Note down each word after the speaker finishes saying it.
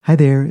Hi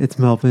there, it's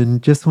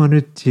Melvin. Just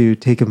wanted to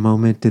take a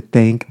moment to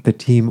thank the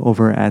team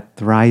over at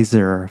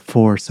Thrizer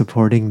for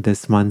supporting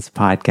this month's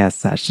podcast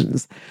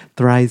sessions.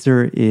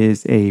 Thrizer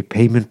is a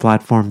payment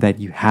platform that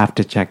you have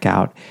to check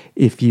out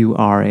if you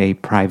are a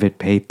private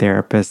paid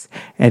therapist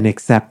and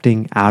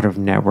accepting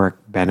out-of-network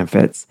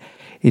benefits.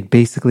 It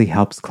basically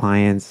helps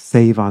clients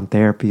save on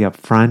therapy up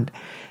front.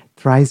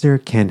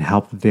 Thrizer can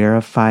help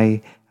verify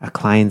a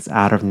client's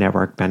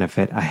out-of-network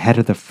benefit ahead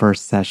of the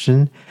first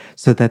session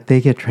so that they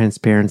get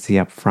transparency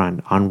up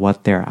front on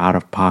what their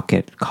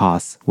out-of-pocket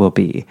costs will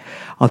be.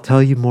 I'll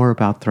tell you more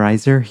about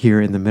Thrizer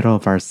here in the middle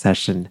of our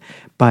session,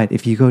 but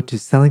if you go to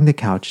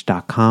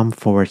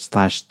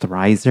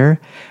sellingthecouch.com/Thrizer,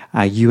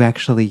 you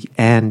actually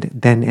and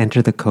then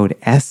enter the code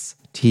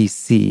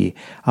STC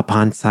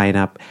upon sign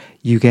up,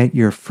 you get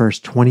your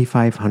first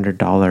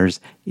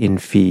 $2,500 in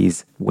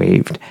fees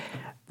waived.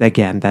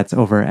 Again, that's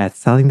over at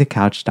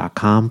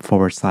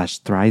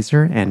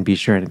sellingthecouch.com/Thrizer, and be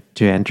sure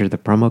to enter the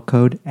promo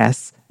code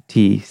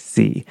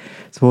STC.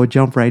 So we'll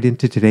jump right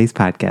into today's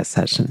podcast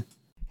session.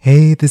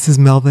 Hey, this is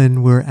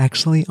Melvin. We're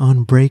actually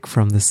on break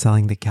from the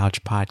Selling the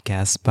Couch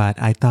podcast,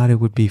 but I thought it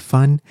would be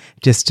fun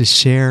just to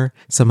share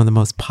some of the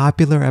most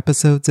popular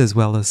episodes as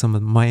well as some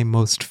of my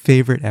most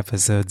favorite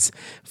episodes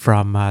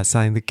from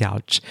Selling the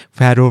Couch.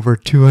 We've had over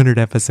 200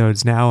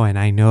 episodes now, and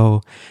I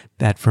know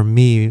that for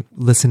me,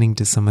 listening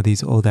to some of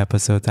these old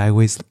episodes, I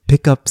always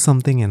pick up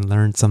something and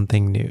learn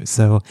something new.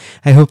 So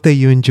I hope that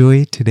you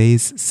enjoy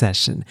today's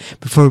session.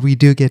 Before we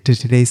do get to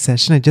today's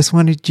session, I just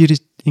wanted you to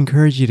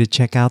encourage you to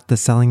check out the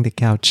Selling the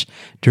Couch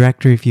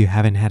directory if you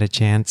haven't had a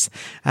chance.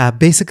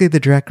 Basically, the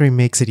directory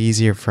makes it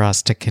easier for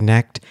us to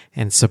connect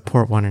and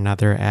support one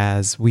another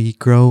as we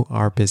grow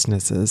our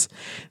businesses.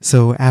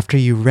 So after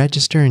you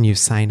register and you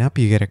sign up,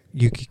 you can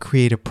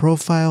create a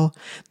profile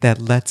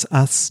that lets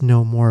us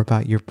know more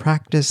about your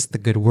practice, the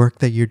good work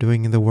that you're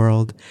doing in the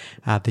world,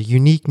 the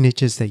unique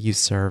niches that you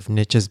serve,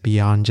 niches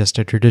beyond just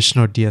a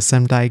traditional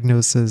DSM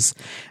diagnosis,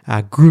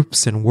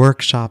 groups and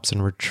workshops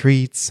and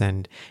retreats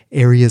and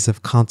areas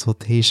of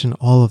consultation,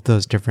 all of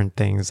those different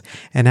things.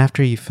 And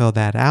after you fill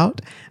that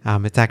out,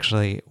 it's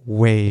actually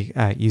way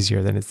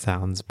easier than it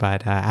sounds.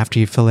 But after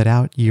you fill it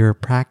out, your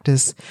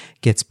practice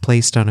gets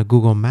placed on a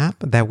Google map.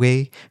 That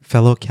way,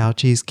 fellow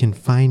Couchies can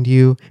find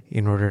you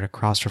in order to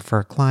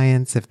cross-refer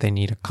clients. If they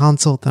need a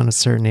consult on a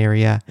certain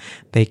area,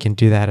 they can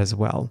do that as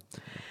well.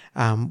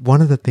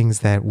 One of the things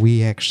that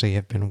we actually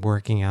have been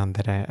working on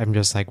that I'm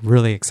just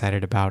really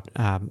excited about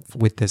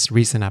with this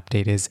recent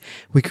update is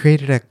we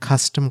created a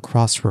custom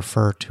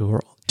cross-refer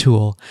tool.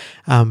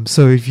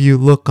 So if you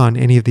look on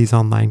any of these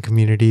online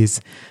communities,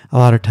 a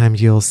lot of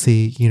times you'll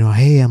see,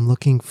 hey, I'm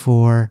looking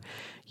for,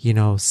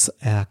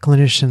 a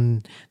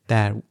clinician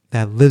that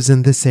lives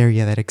in this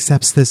area, that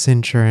accepts this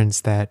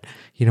insurance, that,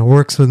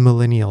 works with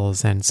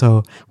millennials. And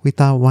so we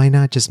thought, why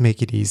not just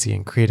make it easy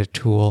and create a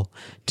tool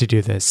to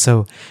do this?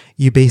 So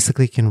you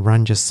basically can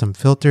run just some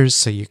filters.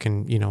 So you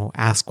can,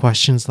 ask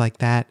questions like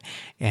that,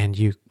 and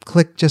you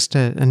click just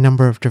a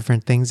number of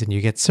different things and you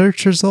get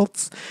search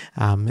results.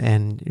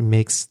 And it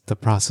makes the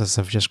process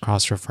of just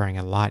cross-referring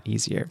a lot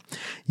easier.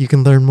 You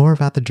can learn more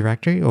about the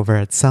directory over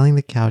at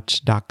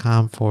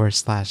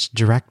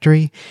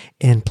sellingthecouch.com/directory.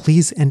 And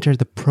please enter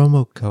the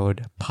promo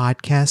code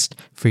podcast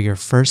for your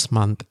first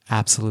month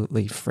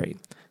absolutely free.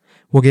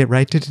 We'll get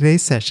right to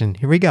today's session.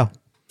 Here we go.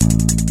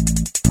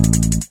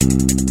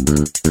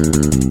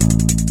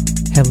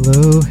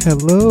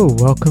 Hello.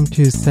 Welcome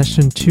to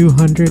session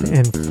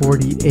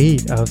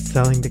 248 of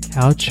Selling the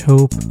Couch.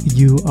 Hope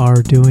you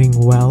are doing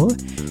well,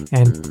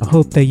 and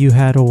hope that you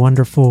had a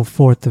wonderful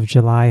 4th of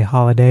July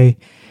holiday.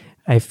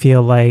 I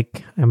feel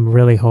like I'm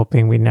really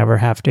hoping we never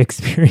have to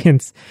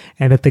experience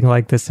anything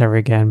like this ever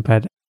again,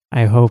 but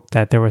I hope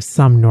that there was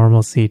some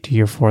normalcy to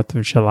your 4th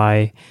of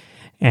July,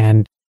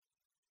 and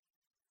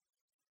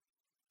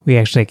we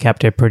actually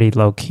kept it pretty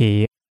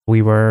low-key.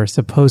 We were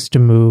supposed to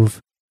move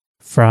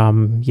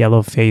from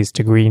yellow phase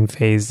to green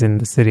phase in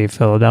the city of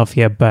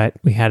Philadelphia, but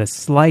we had a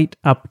slight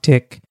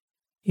uptick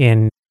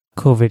in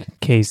COVID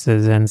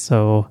cases, and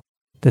so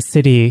the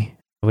city,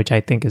 which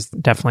I think is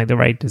definitely the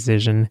right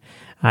decision,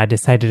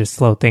 decided to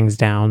slow things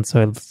down.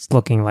 So it's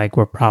looking like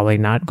we're probably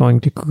not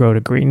going to go to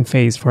green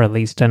phase for at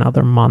least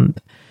another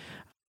month.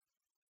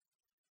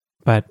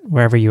 But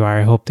wherever you are,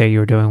 I hope that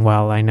you're doing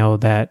well. I know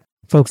that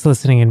folks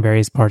listening in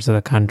various parts of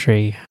the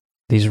country,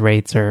 these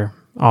rates are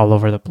all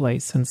over the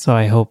place. And so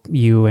I hope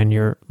you and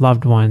your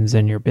loved ones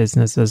and your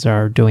businesses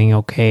are doing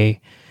okay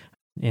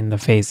in the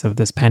face of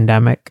this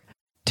pandemic.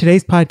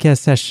 Today's podcast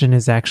session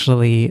is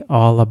actually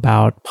all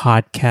about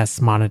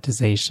podcast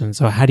monetization.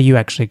 So how do you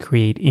actually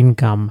create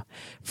income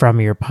from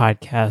your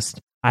podcast?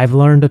 I've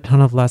learned a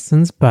ton of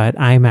lessons, but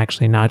I'm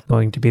actually not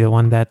going to be the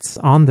one that's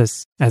on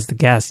this as the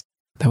guest.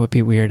 That would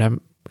be weird.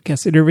 I'm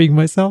guest interviewing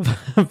myself.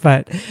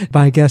 But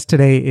my guest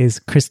today is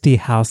Christy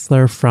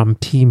Hausler from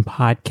Team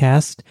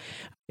Podcast.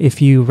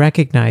 If you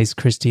recognize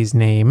Christy's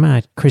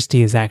name,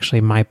 Christy is actually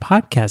my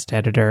podcast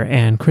editor,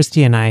 and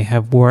Christy and I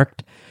have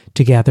worked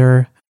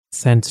together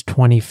since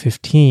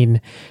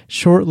 2015,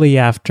 shortly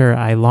after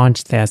I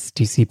launched the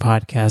STC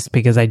podcast,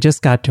 because I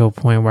just got to a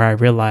point where I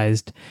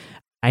realized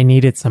I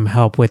needed some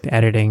help with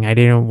editing. I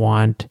didn't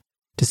want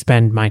to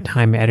spend my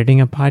time editing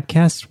a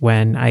podcast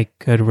when I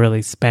could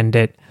really spend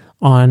it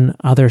on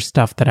other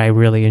stuff that I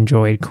really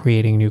enjoyed,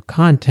 creating new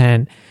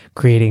content,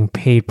 creating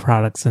paid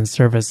products and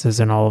services,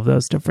 and all of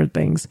those different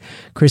things.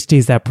 Christy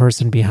is that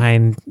person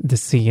behind the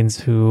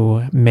scenes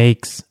who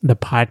makes the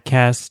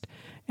podcast,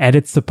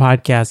 edits the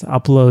podcast,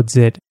 uploads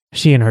it.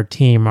 She and her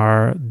team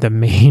are the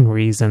main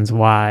reasons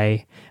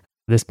why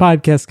this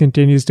podcast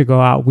continues to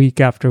go out week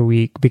after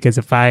week, because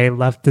if I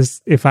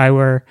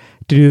were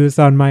to do this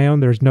on my own,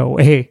 there's no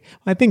way.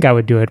 I think I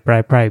would do it, but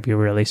I'd probably be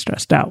really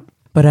stressed out.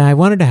 But I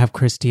wanted to have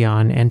Christy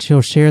on, and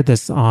she'll share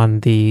this on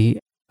the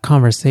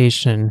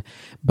conversation.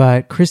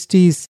 But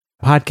Christy's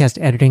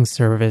podcast editing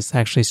service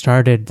actually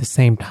started the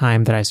same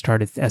time that I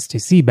started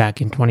STC back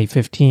in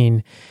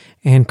 2015.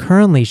 And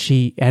currently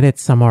she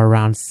edits somewhere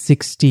around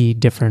 60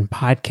 different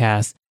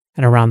podcasts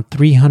and around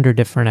 300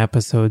 different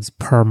episodes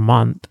per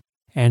month.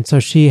 And so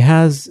she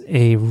has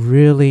a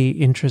really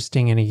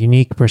interesting and a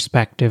unique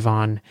perspective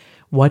on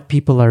what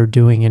people are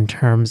doing in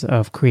terms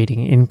of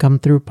creating income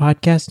through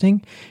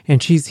podcasting.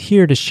 And she's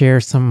here to share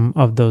some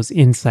of those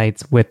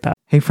insights with us.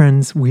 Hey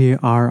friends, we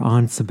are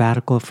on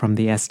sabbatical from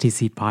the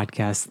STC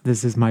podcast.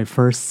 This is my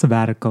first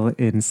sabbatical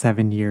in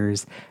 7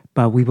 years,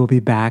 but we will be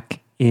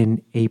back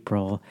in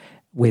April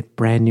with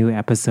brand new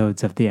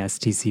episodes of the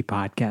STC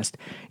podcast.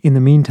 In the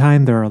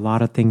meantime, there are a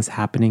lot of things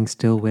happening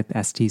still with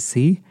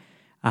STC.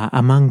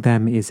 Among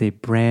them is a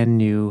brand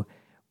new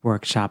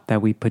workshop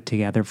that we put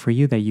together for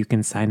you that you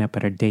can sign up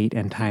at a date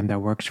and time that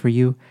works for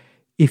you.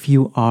 If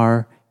you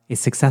are a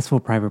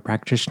successful private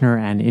practitioner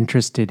and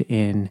interested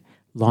in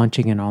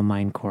launching an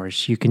online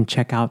course, you can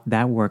check out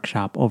that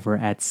workshop over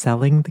at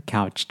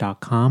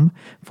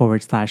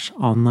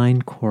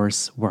sellingthecouch.com/online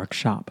course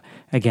workshop.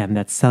 Again,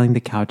 that's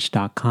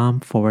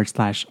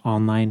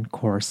sellingthecouch.com/online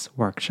course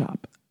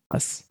workshop.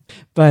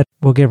 But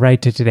we'll get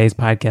right to today's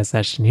podcast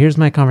session. Here's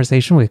my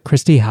conversation with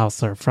Christy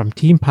Hausler from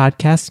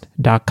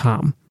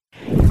teampodcast.com.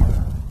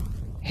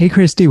 Hey,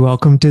 Christy,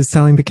 welcome to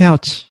Selling the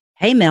Couch.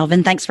 Hey,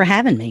 Melvin. Thanks for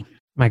having me.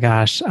 My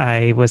gosh,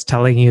 I was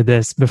telling you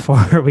this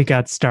before we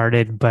got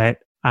started, but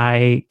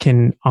I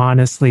can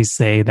honestly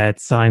say that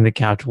Selling the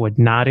Couch would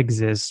not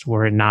exist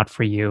were it not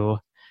for you.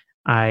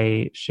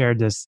 I shared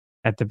this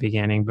at the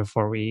beginning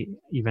before we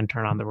even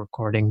turn on the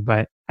recording,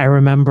 but I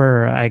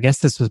remember, I guess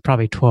this was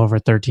probably 12 or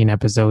 13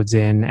 episodes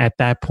in. At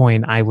that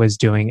point, I was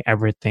doing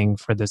everything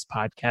for this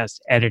podcast,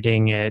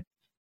 editing it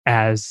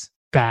as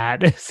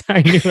bad as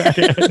I knew how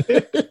to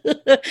edit.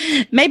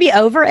 Maybe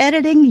over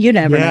editing, you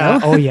never know.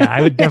 Oh yeah,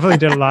 I would definitely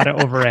did a lot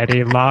of over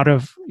editing, a lot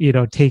of,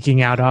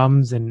 taking out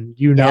ums and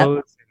and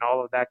all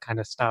of that kind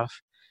of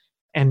stuff,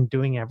 and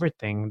doing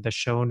everything, the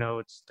show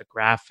notes, the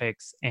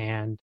graphics.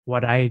 And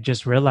what I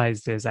just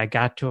realized is I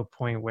got to a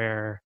point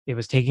where it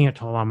was taking a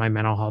toll on my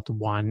mental health,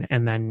 one,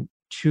 and then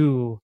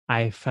two,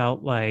 I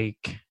felt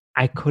like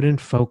I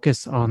couldn't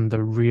focus on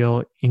the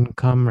real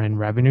income and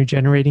revenue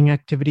generating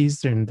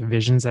activities and the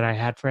visions that I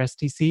had for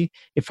STC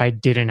if I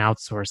didn't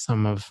outsource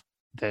some of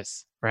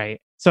this,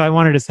 right? So I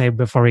wanted to say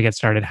before we get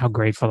started how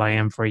grateful I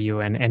am for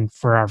you and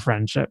for our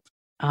friendship.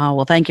 Oh,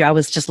 well, thank you. I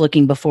was just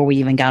looking before we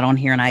even got on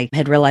here, and I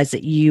had realized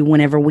that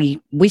whenever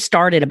we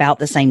started about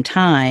the same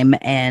time,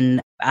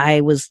 and I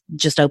was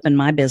just opened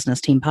my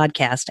business Team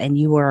Podcast, and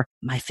you were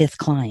my 5th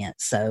client.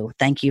 So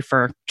thank you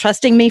for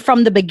trusting me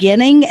from the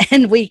beginning.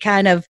 And we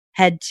kind of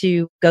had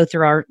to go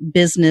through our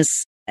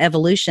business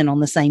evolution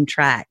on the same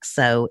track.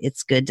 So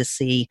it's good to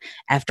see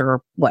after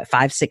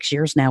 5-6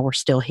 years now, we're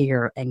still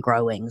here and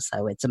growing.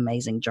 So it's an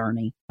amazing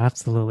journey.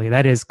 Absolutely.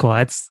 That is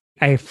cool.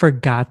 I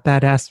forgot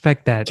that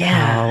aspect that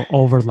how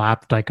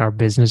overlapped like our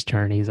business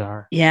journeys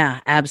are. Yeah,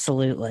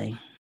 absolutely.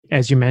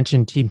 As you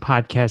mentioned, Team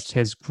Podcast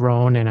has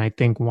grown. And I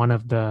think one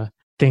of the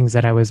things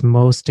that I was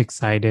most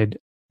excited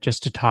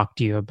just to talk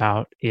to you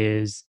about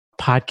is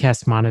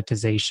podcast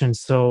monetization.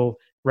 So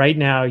right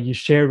now, you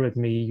shared with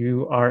me,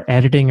 you are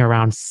editing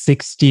around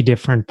 60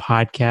 different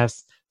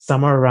podcasts.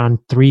 Some are around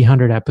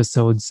 300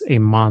 episodes a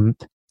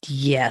month.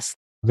 Yes.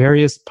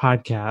 Various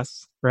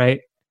podcasts,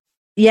 right?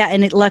 Yeah,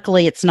 and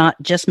luckily it's not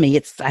just me.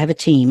 I have a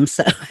team,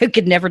 so I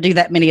could never do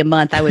that many a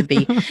month. I would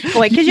be,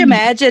 boy, could you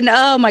imagine?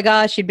 Oh my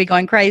gosh, you'd be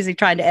going crazy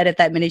trying to edit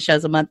that many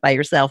shows a month by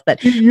yourself.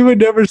 But you would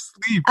never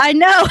sleep. I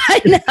know.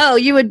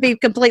 You would be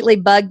completely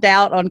bugged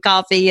out on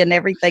coffee and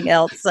everything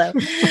else. So,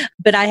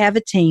 but I have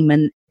a team,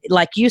 and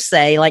like you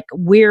say, like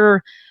we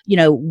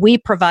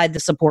provide the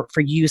support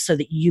for you so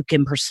that you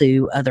can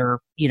pursue other,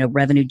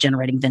 revenue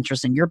generating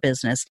ventures in your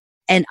business.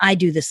 And I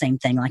do the same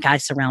thing. Like I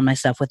surround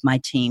myself with my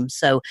team.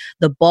 So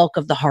the bulk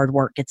of the hard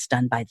work gets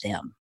done by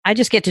them. I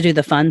just get to do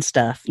the fun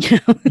stuff.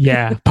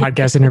 Yeah.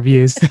 Podcast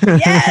interviews.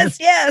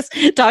 Yes.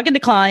 Talking to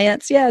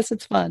clients. Yes,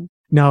 it's fun.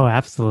 No,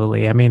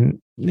 absolutely. I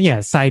mean, yeah,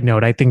 side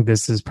note, I think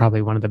this is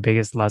probably one of the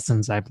biggest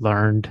lessons I've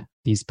learned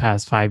these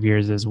past 5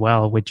 years as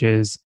well, which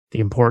is the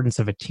importance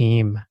of a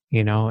team,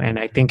 and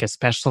I think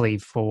especially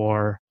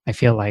for I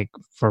feel like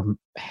for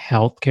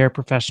healthcare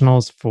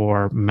professionals,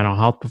 for mental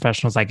health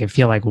professionals, like I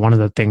feel like one of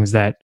the things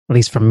that, at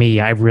least for me,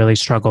 I really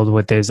struggled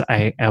with is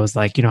I was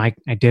like,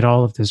 I did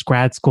all of this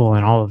grad school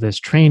and all of this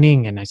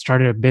training and I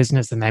started a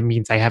business and that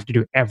means I have to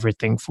do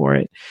everything for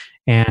it.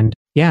 And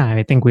yeah,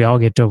 I think we all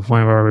get to a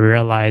point where we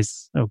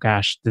realize, oh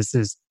gosh, this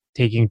is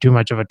taking too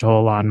much of a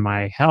toll on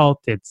my health.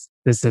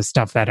 This is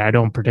stuff that I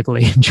don't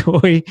particularly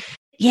enjoy.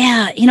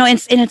 Yeah, and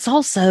it's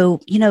also,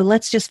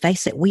 let's just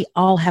face it, we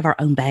all have our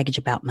own baggage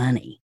about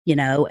money,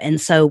 and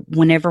so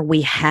whenever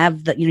we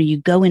have you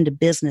go into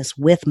business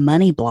with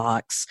money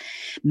blocks,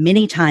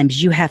 many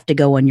times you have to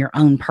go on your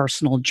own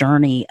personal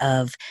journey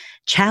of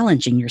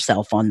challenging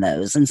yourself on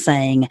those and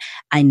saying,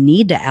 I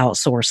need to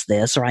outsource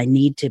this, or I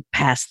need to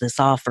pass this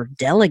off or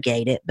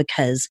delegate it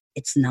because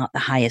it's not the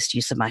highest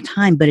use of my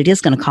time, but it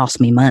is going to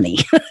cost me money,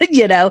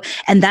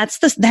 and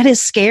that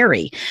is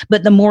scary.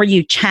 But the more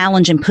you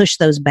challenge and push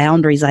those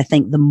boundaries, I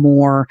think the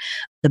more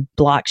the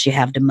blocks you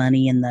have to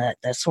money and the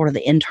sort of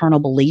the internal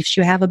beliefs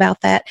you have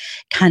about that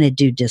kind of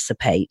do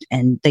dissipate.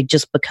 And they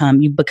just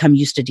you become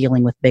used to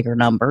dealing with bigger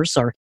numbers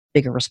or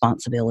bigger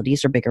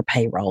responsibilities or bigger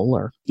payroll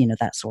or,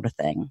 that sort of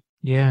thing.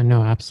 Yeah,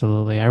 no,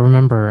 absolutely. I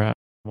remember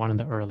one of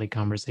the early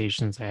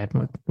conversations I had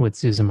with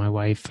Susan, my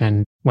wife,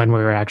 and when we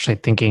were actually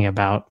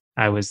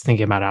I was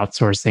thinking about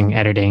outsourcing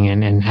editing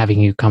and having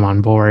you come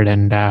on board.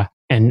 And I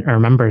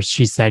remember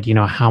she said,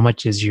 how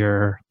much is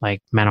your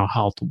mental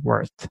health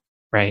worth?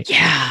 Right.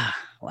 Yeah.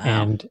 Wow.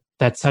 And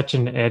that's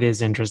it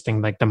is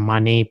interesting, like the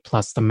money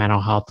plus the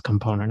mental health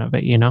component of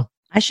it,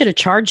 I should have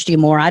charged you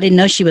more. I didn't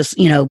know she was,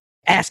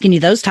 asking you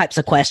those types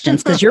of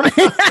questions because your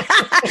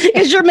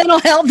mental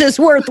health is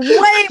worth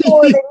way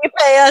more than you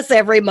pay us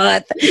every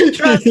month.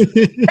 Trust me. I'm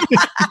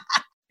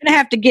going to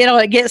have to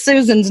get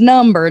Susan's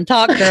number and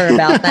talk to her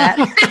about that.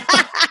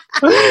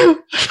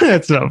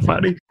 That's so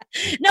funny.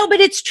 No,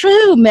 but it's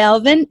true,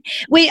 Melvin.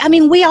 We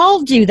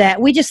all do that.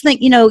 We just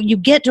think, you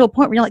get to a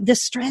point where you're like,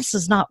 this stress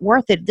is not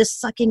worth it. This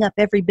sucking up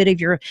every bit of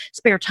your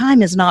spare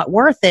time is not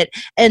worth it.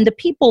 And the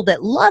people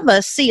that love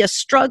us see us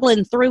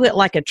struggling through it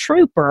like a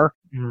trooper.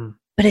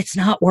 But it's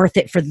not worth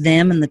it for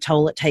them and the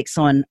toll it takes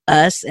on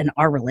us and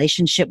our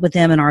relationship with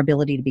them and our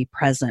ability to be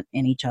present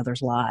in each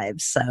other's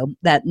lives. So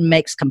that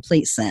makes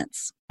complete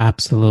sense.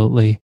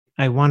 Absolutely.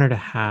 I wanted to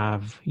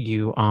have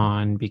you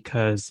on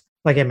because,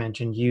 like I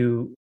mentioned,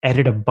 you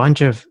edit a bunch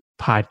of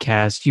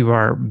podcasts. You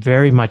are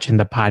very much in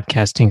the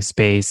podcasting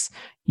space.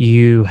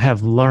 You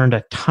have learned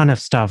a ton of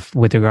stuff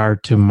with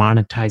regard to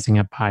monetizing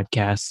a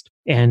podcast.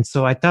 And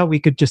so I thought we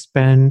could just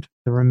spend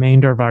the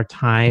remainder of our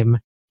time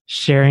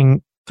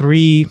sharing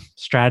 3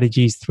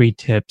 strategies, 3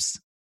 tips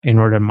in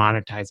order to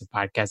monetize a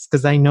podcast.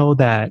 Because I know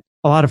that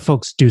a lot of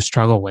folks do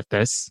struggle with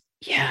this.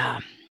 Yeah.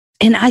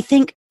 And I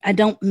think, I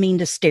don't mean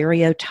to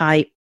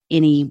stereotype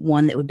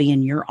anyone that would be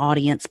in your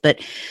audience, but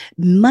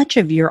much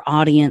of your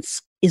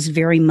audience is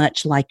very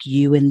much like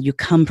you, and you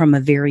come from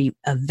a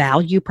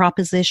value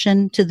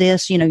proposition to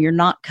this. You're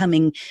not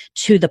coming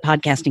to the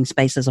podcasting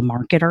space as a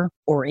marketer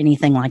or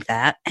anything like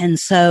that. And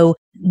so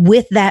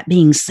with that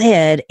being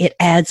said, it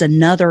adds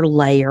another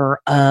layer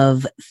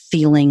of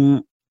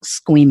feeling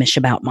squeamish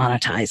about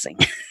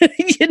monetizing,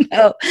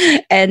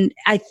 and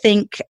I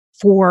think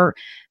for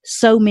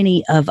so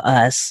many of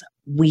us,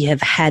 we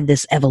have had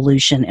this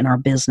evolution in our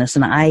business.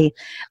 And I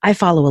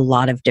follow a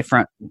lot of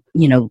different,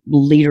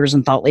 leaders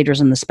and thought leaders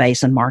in the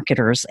space and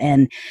marketers.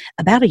 And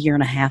about 1.5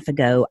 years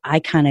ago, I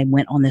kind of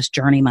went on this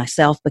journey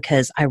myself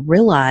because I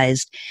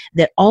realized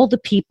that all the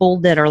people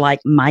that are like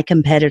my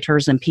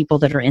competitors and people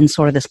that are in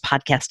sort of this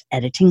podcast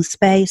editing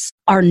space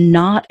are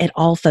not at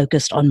all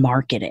focused on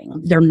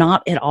marketing. They're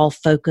not at all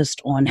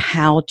focused on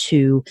how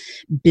to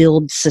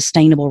build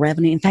sustainable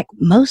revenue. In fact,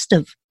 most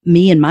of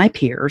me and my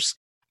peers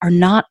are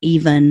not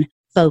even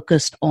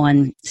focused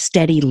on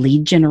steady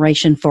lead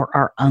generation for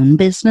our own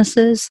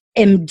businesses.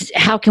 And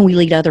how can we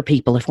lead other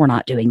people if we're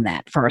not doing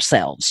that for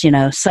ourselves,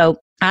 So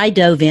I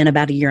dove in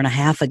about 1.5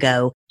 years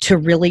ago to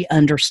really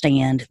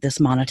understand this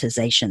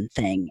monetization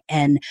thing.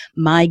 And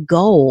my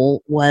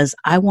goal was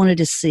I wanted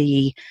to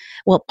see,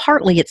 well,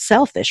 partly it's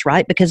selfish,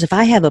 right? Because if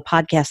I have a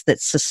podcast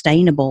that's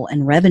sustainable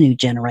and revenue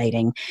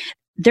generating,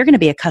 they're going to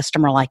be a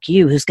customer like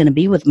you who's going to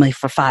be with me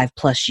for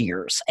 5+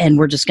 years, and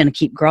we're just going to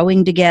keep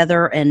growing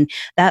together and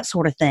that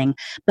sort of thing.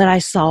 But I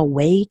saw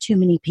way too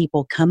many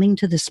people coming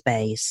to the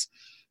space,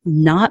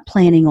 not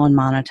planning on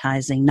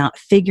monetizing, not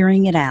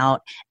figuring it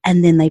out,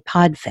 and then they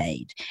pod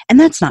fade. And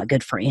that's not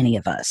good for any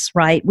of us,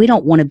 right? We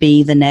don't want to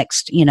be the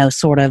next,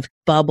 sort of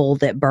bubble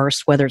that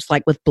bursts, whether it's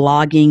like with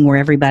blogging where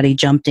everybody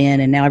jumped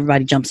in and now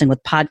everybody jumps in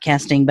with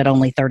podcasting, but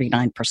only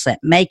 39%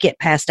 make it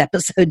past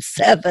episode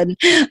 7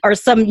 or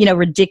some,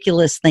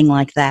 ridiculous thing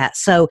like that.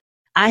 So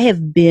I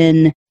have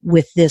been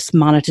with this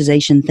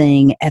monetization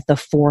thing at the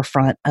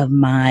forefront of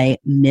my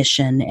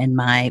mission and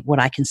what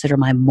I consider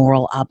my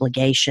moral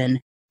obligation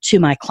to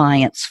my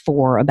clients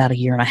for about 1.5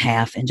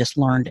 years and just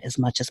learned as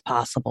much as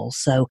possible.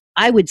 So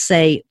I would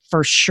say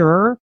for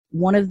sure,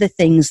 one of the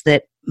things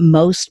that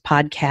most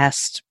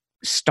podcast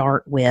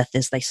start with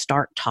is they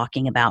start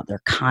talking about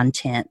their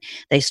content.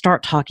 They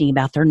start talking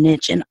about their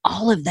niche, and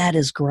all of that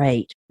is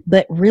great.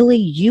 But really,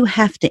 you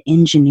have to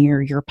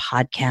engineer your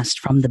podcast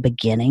from the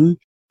beginning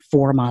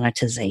for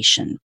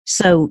monetization.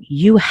 So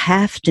you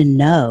have to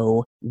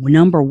know,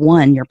 number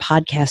one, your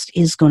podcast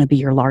is going to be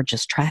your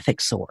largest traffic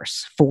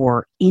source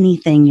for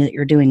anything that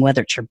you're doing,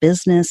 whether it's your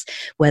business,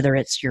 whether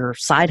it's your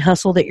side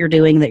hustle that you're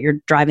doing, that you're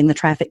driving the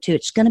traffic to.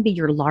 It's going to be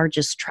your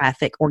largest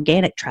traffic,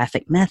 organic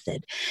traffic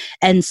method.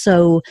 And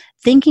so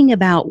thinking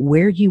about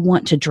where you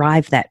want to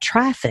drive that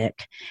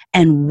traffic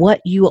and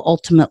what you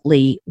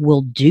ultimately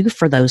will do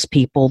for those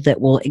people that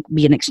will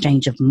be an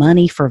exchange of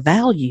money for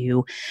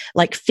value,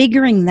 like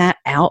figuring that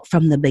out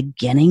from the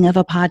beginning of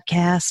a podcast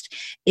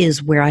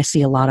is where I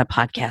see a lot of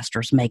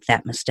podcasters make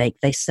that mistake.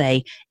 They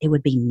say, it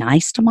would be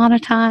nice to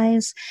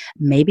monetize.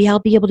 Maybe I'll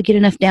be able to get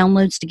enough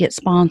downloads to get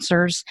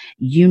sponsors.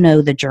 You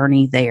know the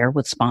journey there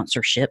with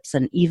sponsorships,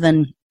 and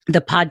even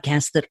the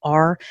podcasts that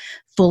are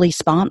fully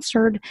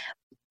sponsored,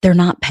 they're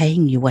not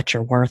paying you what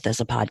you're worth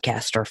as a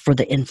podcaster for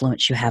the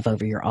influence you have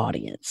over your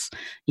audience,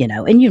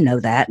 and you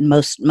know that. And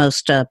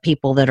most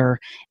people that are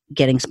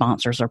getting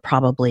sponsors are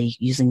probably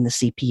using the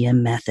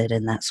CPM method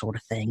and that sort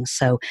of thing.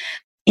 So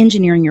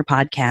engineering your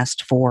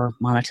podcast for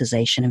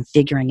monetization and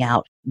figuring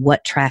out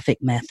what traffic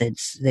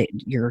methods that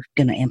you're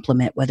going to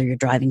implement, whether you're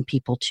driving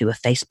people to a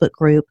Facebook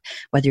group,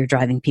 whether you're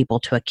driving people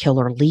to a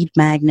killer lead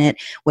magnet,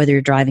 whether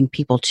you're driving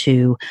people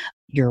to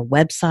your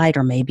website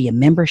or maybe a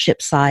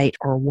membership site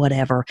or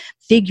whatever.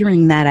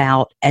 Figuring that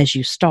out as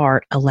you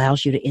start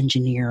allows you to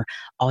engineer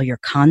all your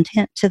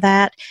content to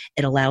that.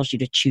 It allows you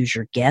to choose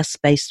your guests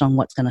based on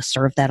what's going to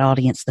serve that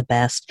audience the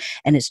best.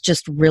 And it's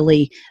just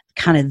really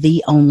kind of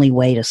the only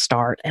way to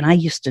start. And I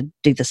used to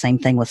do the same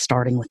thing with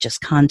starting with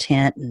just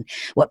content and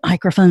what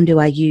microphone do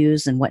I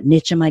use and what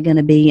niche am I going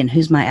to be and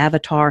who's my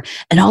avatar.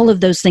 And all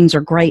of those things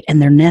are great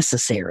and they're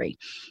necessary,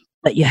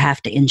 but you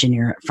have to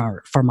engineer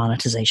it for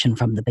monetization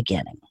from the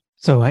beginning.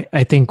 So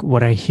I think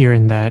what I hear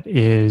in that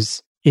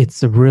is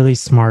it's a really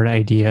smart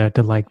idea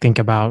to think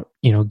about,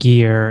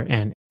 gear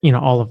and,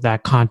 all of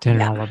that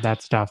content and all of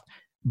that stuff.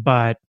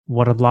 But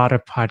what a lot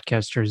of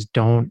podcasters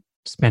don't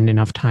spend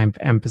enough time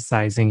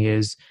emphasizing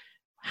is,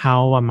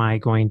 how am I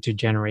going to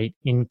generate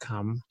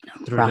income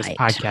through this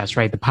podcast,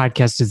 right? The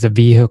podcast is a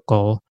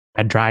vehicle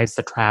that drives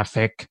the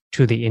traffic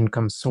to the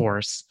income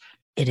source.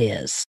 It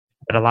is.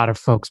 But a lot of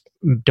folks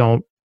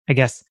don't, I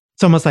guess,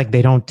 it's almost like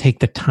they don't take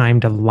the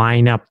time to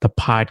line up the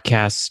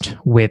podcast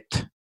with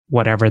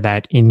whatever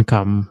that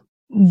income.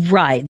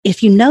 Right.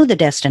 If you know the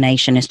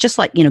destination, it's just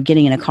like,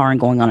 getting in a car and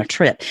going on a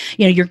trip.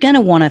 You're going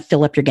to want to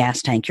fill up your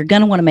gas tank. You're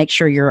going to want to make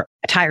sure your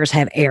tires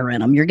have air in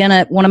them. You're going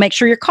to want to make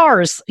sure your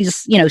car is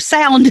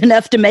sound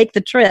enough to make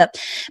the trip.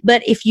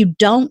 But if you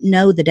don't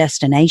know the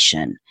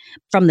destination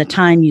from the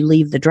time you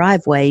leave the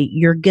driveway,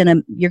 you're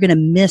going to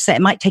miss it.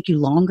 It might take you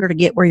longer to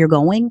get where you're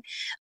going.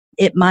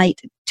 It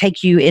might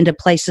take you into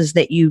places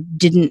that you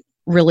didn't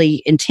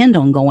really intend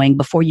on going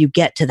before you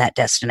get to that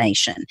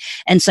destination.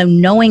 And so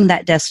knowing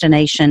that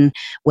destination,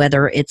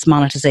 whether it's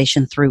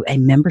monetization through a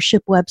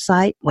membership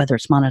website, whether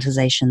it's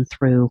monetization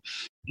through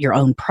your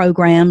own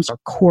programs or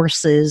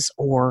courses,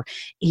 or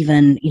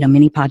even,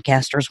 many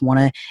podcasters want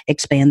to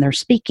expand their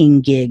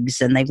speaking gigs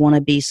and they want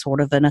to be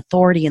sort of an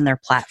authority in their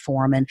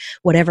platform, and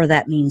whatever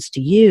that means to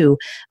you.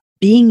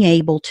 Being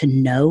able to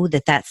know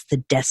that that's the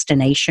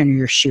destination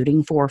you're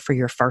shooting for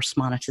your first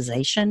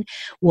monetization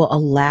will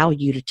allow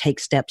you to take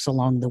steps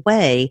along the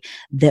way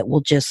that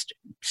will just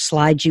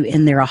slide you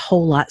in there a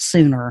whole lot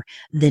sooner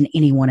than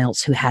anyone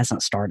else who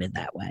hasn't started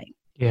that way.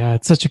 Yeah,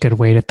 it's such a good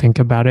way to think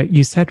about it.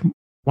 You said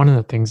one of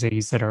the things that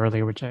you said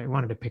earlier, which I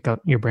wanted to pick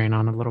up your brain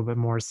on a little bit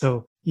more.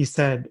 So you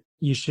said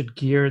you should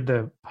gear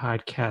the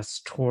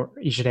podcast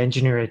you should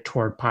engineer it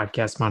toward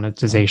podcast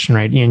monetization,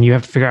 right? And you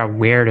have to figure out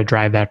where to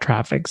drive that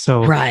traffic.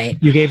 So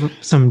you gave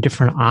some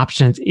different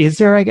options. Is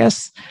there, I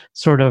guess,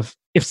 sort of,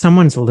 if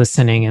someone's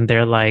listening and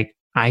they're like,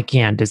 I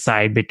can't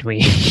decide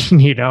between,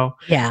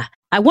 Yeah.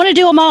 I want to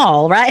do them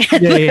all, right?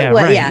 Yeah,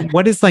 right. Yeah.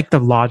 What is the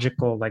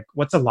logical,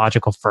 what's a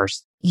logical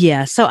first?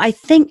 Yeah. So I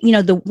think,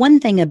 the one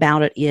thing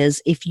about it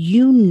is if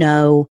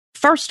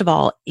first of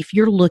all, if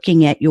you're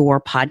looking at your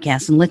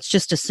podcast, and let's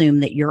just assume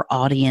that your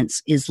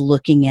audience is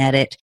looking at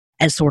it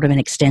as sort of an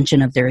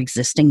extension of their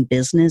existing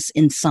business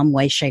in some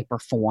way, shape, or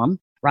form,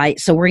 right?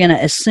 So we're going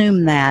to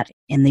assume that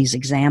in these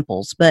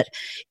examples. But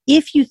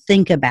if you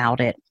think about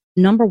it,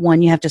 number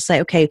one, you have to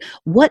say, okay,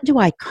 what do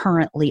I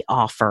currently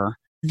offer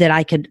that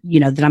I could,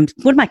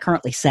 what am I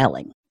currently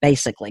selling,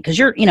 basically? Because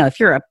if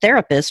you're a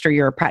therapist or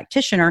you're a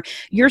practitioner,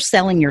 you're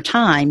selling your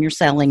time, you're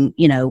selling,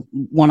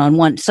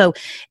 one-on-one. So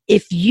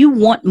if you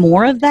want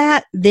more of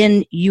that,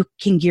 then you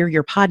can gear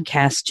your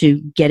podcast to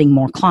getting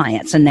more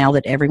clients. And now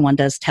that everyone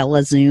does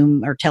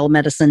Zoom or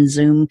telemedicine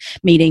Zoom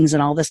meetings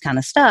and all this kind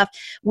of stuff,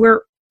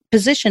 we're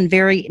positioned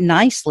very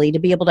nicely to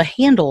be able to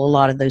handle a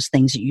lot of those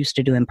things you used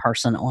to do in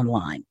person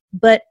online.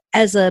 But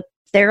as a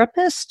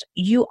therapist,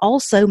 you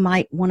also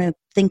might want to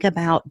think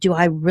about, do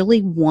I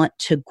really want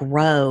to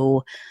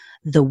grow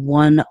the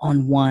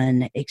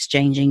one-on-one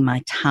exchanging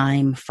my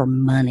time for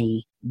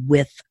money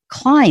with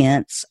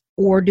clients?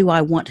 Or do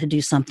I want to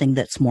do something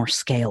that's more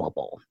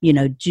scalable?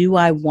 Do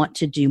I want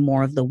to do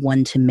more of the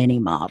one-to-many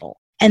model?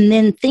 And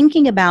then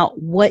thinking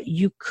about what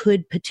you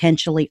could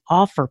potentially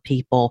offer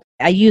people.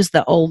 I use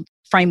the old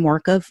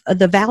framework of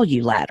the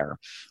value ladder.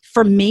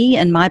 For me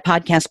and my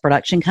podcast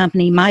production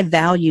company, my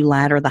value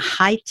ladder, the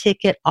high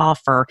ticket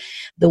offer,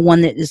 the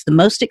one that is the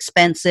most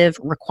expensive,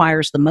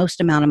 requires the most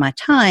amount of my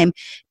time,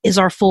 is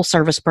our full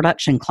service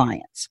production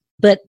clients.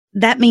 But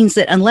that means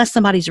that unless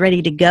somebody's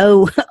ready to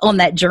go on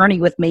that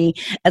journey with me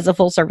as a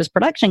full service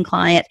production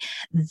client,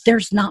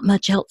 there's not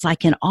much else I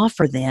can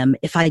offer them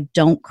if I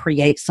don't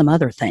create some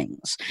other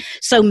things.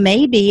 So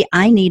maybe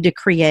I need to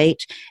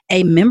create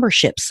a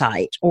membership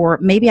site, or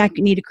maybe I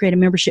need to create a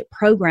membership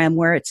program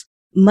where it's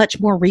much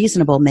more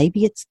reasonable.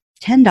 Maybe it's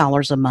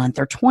 $10 a month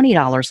or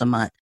 $20 a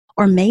month.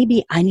 Or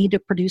maybe I need to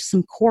produce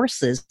some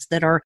courses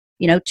that are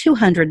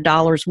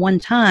 $200 one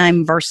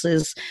time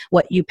versus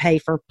what you pay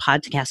for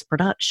podcast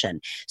production,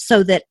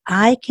 so that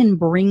I can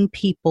bring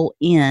people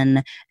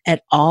in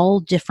at all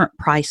different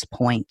price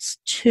points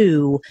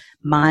to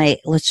my,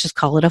 let's just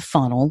call it a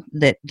funnel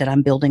that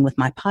I'm building with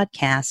my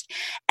podcast,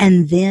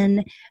 and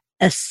then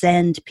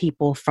ascend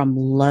people from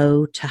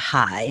low to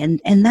high.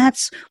 And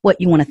that's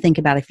what you want to think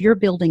about. If you're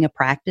building a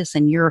practice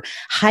and your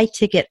high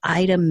ticket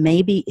item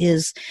maybe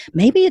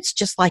it's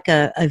just like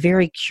a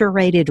very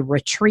curated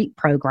retreat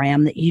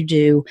program that you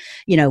do,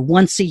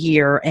 once a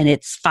year, and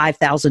it's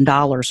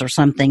 $5,000 or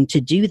something to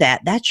do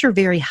that. That's your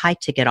very high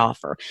ticket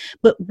offer.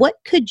 But what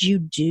could you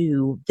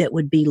do that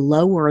would be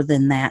lower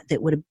than that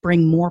would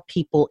bring more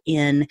people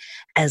in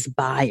as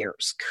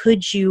buyers?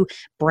 Could you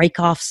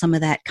break off some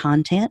of that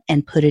content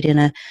and put it in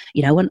an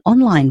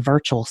online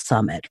virtual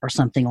summit or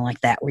something like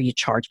that where you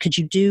charge? Could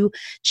you do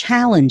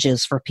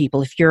challenges for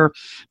people if you're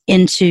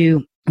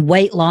into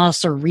weight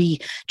loss or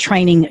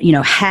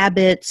retraining,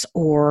 habits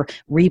or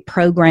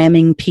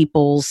reprogramming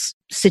people's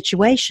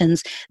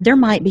situations? There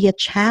might be a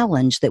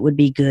challenge that would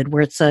be good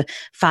where it's a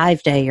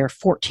 5-day or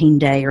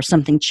 14-day or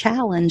something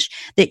challenge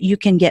that you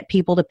can get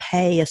people to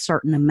pay a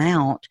certain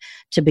amount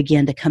to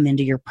begin to come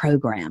into your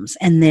programs.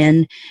 And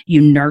then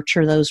you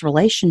nurture those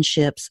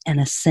relationships and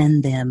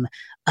ascend them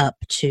up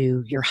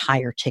to your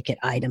higher ticket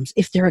items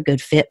if they're a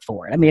good fit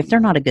for it. I mean, if they're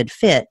not a good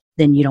fit,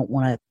 then you don't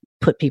want to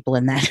put people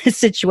in that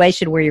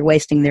situation where you're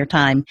wasting your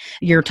time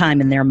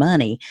and their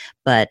money.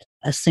 But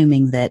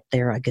assuming that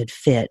they're a good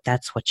fit,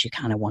 that's what you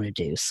kind of want to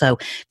do. So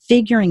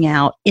figuring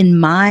out, in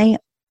my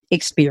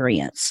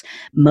experience,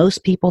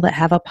 most people that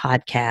have a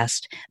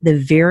podcast, the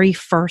very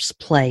first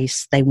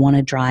place they want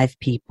to drive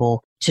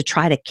people to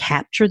try to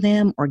capture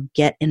them or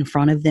get in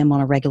front of them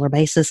on a regular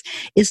basis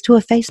is to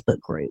a Facebook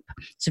group.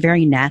 It's a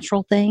very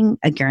natural thing.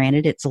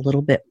 Granted, it's a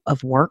little bit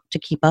of work to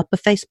keep up a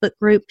Facebook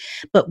group,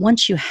 but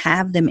once you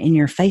have them in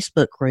your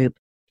Facebook group,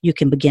 you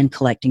can begin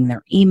collecting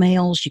their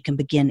emails. You can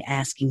begin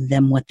asking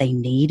them what they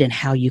need and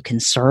how you can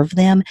serve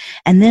them.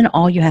 And then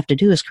all you have to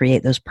do is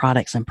create those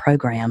products and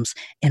programs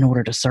in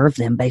order to serve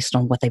them based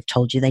on what they've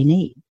told you they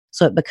need.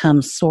 So it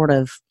becomes sort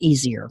of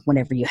easier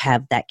whenever you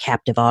have that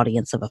captive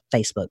audience of a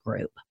Facebook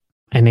group.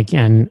 And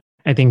again,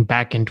 I think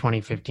back in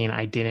 2015,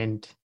 I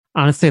didn't,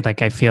 honestly,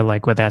 I feel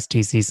like with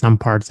STC, some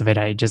parts of it,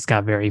 I just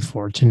got very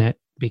fortunate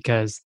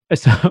because,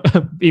 so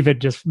even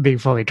just being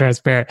fully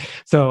transparent.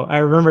 So I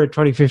remember in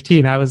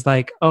 2015, I was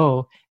like,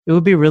 oh, it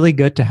would be really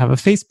good to have a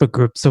Facebook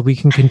group so we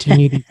can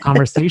continue these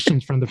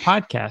conversations from the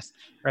podcast,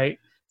 right?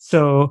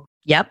 So,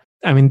 yep.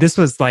 I mean, this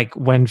was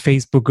when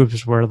Facebook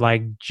groups were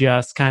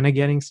just kind of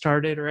getting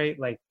started, right?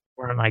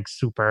 Weren't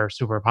super,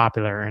 super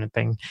popular or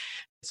anything.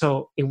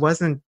 So it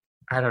wasn't,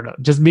 I don't know,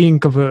 just being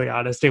completely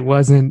honest, it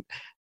wasn't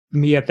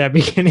me at that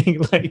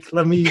beginning.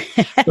 Let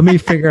me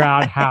figure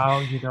out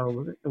how,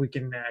 we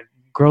can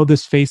grow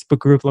this Facebook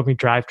group. Let me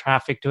drive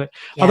traffic to it.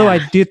 Yeah. Although I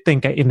did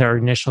think in their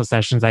initial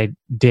sessions, I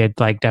did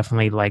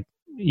definitely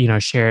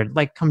shared,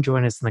 come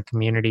join us in the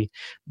community.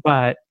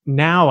 But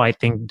now I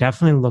think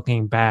definitely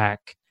looking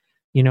back,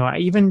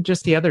 even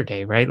just the other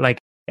day, right?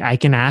 I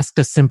can ask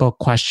a simple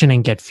question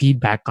and get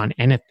feedback on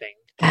anything.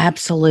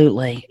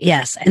 Absolutely.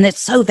 Yes. And it's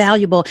so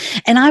valuable.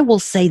 And I will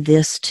say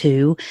this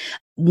too.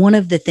 One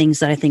of the things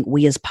that I think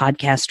we as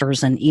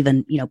podcasters and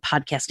even,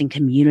 podcasting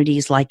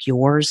communities like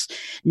yours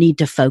need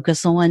to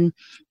focus on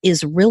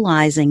is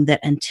realizing that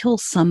until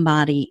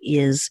somebody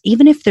is,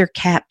 even if they're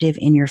captive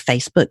in your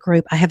Facebook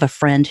group, I have a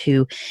friend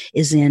who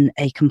is in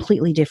a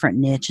completely different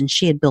niche, and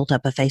she had built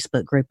up a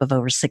Facebook group of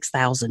over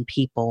 6,000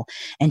 people.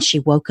 And she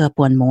woke up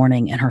one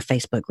morning and her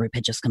Facebook group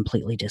had just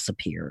completely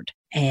disappeared.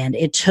 And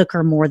it took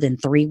her more than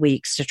 3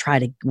 weeks to try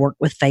to work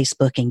with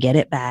Facebook and get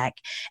it back.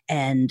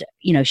 And,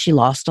 she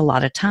lost a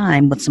lot of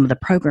time with some of the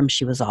programs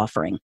she was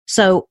offering.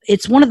 So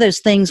it's one of those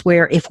things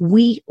where if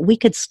we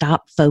could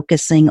stop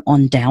focusing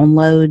on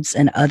downloads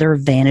and other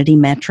vanity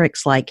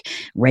metrics like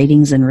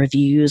ratings and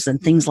reviews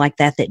and things like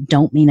that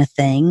don't mean a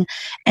thing,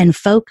 and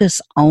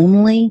focus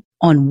only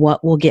on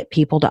what will get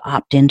people to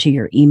opt into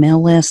your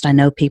email list. I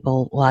know a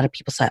lot of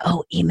people say,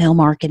 oh, email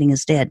marketing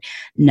is dead.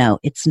 No,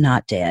 it's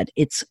not dead.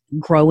 It's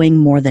growing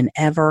more than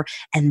ever.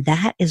 And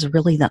that is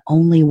really the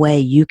only way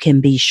you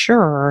can be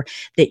sure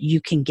that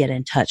you can get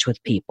in touch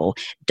with people.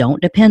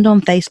 Don't depend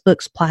on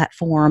Facebook's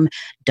platform.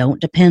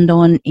 Don't depend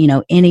on,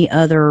 any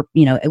other,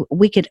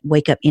 we could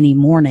wake up any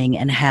morning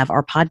and have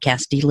our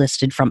podcast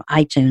delisted from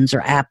iTunes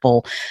or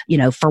Apple,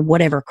 for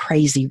whatever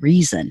crazy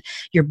reason.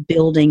 You're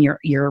building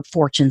your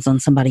fortunes on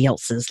somebody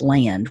else's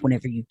land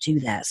whenever you do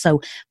that.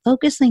 So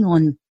focusing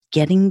on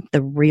getting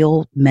the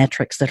real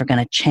metrics that are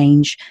going to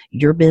change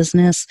your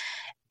business,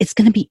 it's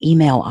going to be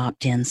email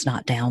opt-ins,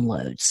 not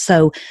downloads.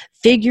 So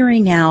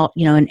figuring out,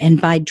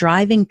 and by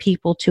driving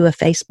people to a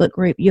Facebook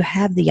group, you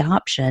have the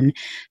option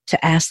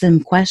to ask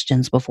them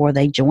questions before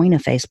they join a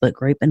Facebook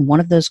group. And one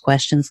of those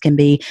questions can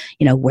be,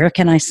 where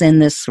can I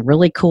send this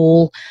really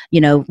cool,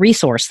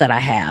 resource that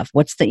I have?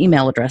 What's the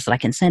email address that I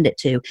can send it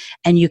to?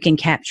 And you can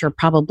capture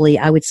probably,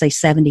 I would say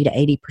 70 to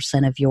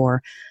 80% of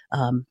your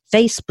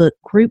Facebook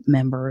group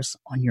members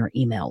on your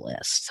email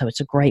list. So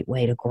it's a great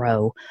way to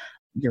grow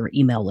your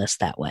email list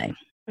that way.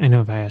 I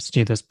know if I asked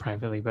you this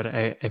privately, but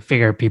I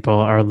figure people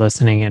are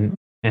listening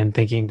and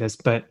thinking this,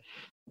 but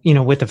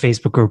with the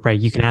Facebook group, right,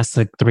 you can ask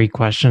like 3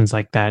 questions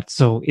like that.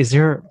 So is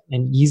there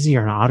an easy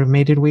or an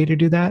automated way to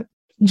do that?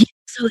 Yeah,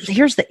 so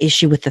here's the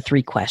issue with the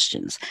 3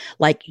 questions.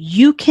 Like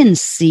you can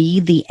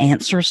see the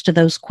answers to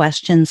those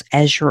questions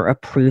as you're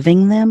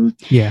approving them.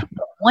 Yeah.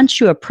 But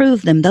once you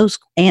approve them, those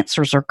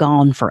answers are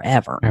gone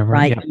forever,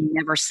 right? Yeah. You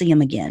never see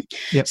them again.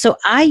 Yep. So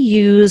I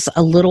use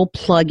a little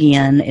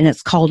plugin and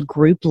it's called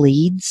Group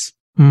Leads.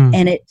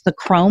 And it's the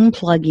Chrome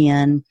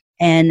plugin.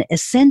 And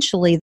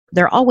essentially,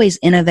 they're always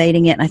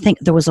innovating it. And I think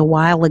there was a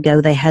while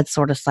ago, they had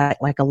sort of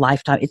like a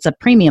lifetime. It's a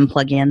premium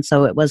plugin.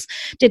 So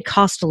did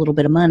cost a little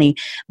bit of money.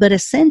 But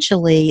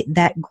essentially,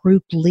 that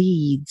Group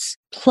Leads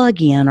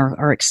plugin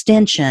or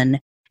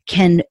extension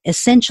can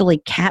essentially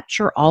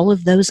capture all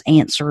of those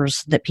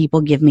answers that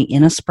people give me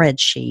in a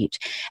spreadsheet.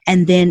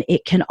 And then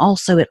it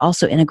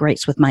also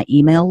integrates with my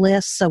email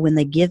list. So when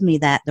they give me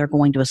that, they're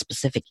going to a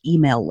specific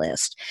email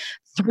list.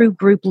 Through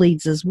Group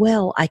Leads as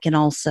well, I can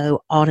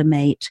also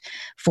automate,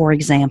 for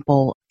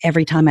example,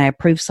 every time I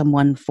approve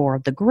someone for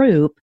the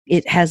group,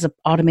 it has an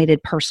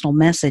automated personal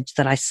message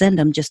that I send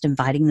them just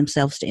inviting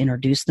themselves to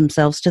introduce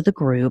themselves to the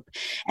group.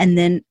 And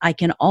then I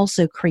can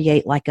also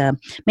create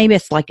maybe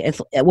it's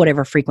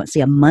whatever frequency,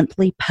 a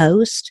monthly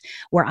post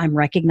where I'm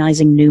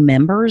recognizing new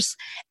members,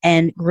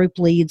 and Group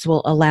Leads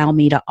will allow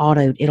me to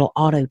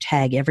auto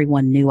tag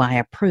everyone new I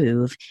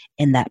approve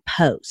in that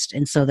post.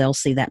 And so they'll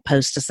see that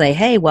post to say,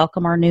 hey,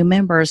 welcome our new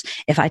members.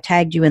 If I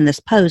tagged you in this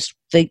post,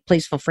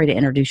 please feel free to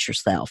introduce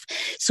yourself.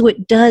 So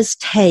it does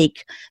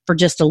take, for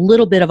just a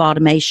little bit of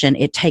automation,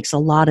 it takes a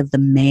lot of the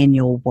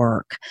manual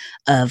work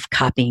of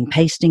copying,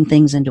 pasting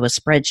things into a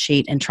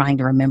spreadsheet and trying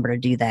to remember to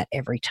do that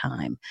every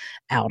time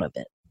out of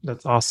it.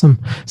 That's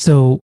awesome.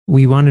 So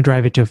we want to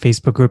drive it to a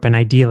Facebook group and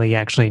ideally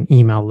actually an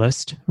email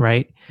list,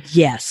 right?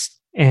 Yes.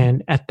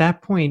 And at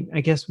that point,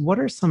 I guess, what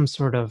are some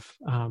sort of,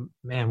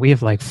 we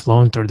have like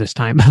flown through this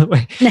time, by the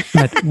way,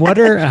 but what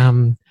are,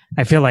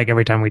 I feel like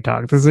every time we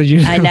talk, this is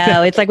usually, I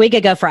know, it's like we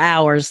could go for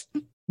hours.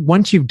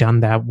 Once you've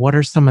done that, what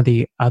are some of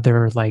the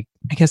other, like,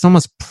 I guess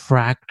almost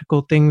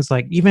practical things,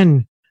 like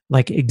even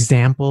like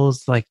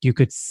examples, like you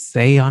could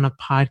say on a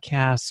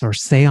podcast or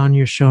say on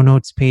your show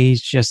notes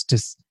page, just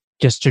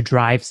to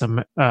drive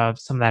some of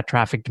that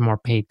traffic to more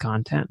paid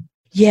content?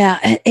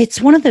 Yeah, it's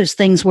one of those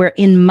things where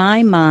in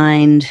my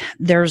mind,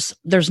 there's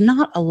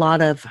not a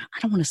lot of, I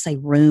don't want to say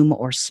room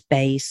or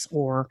space,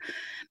 or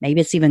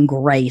maybe it's even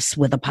grace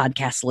with a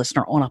podcast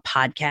listener on a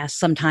podcast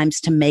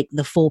sometimes to make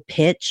the full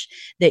pitch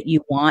that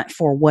you want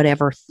for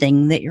whatever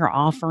thing that you're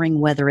offering,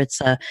 whether it's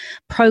a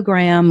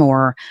program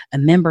or a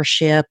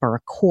membership or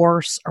a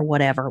course or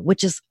whatever,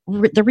 which is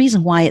the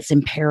reason why it's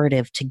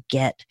imperative to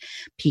get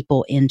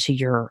people into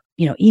your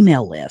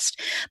email list.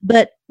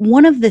 But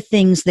one of the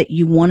things that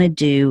you want to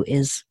do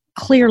is,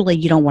 clearly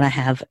you don't want to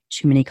have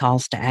too many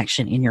calls to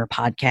action in your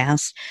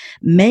podcast.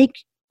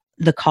 Make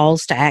the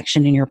calls to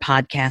action in your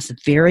podcast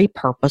very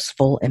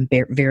purposeful and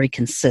very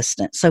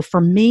consistent. So for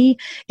me,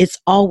 it's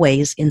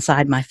always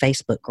inside my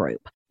Facebook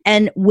group.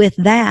 And with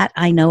that,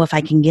 I know if I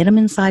can get them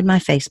inside my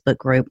Facebook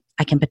group,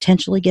 I can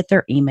potentially get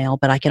their email,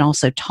 but I can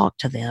also talk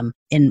to them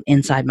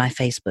inside my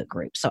Facebook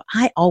group. So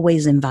I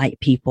always invite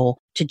people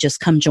to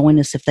just come join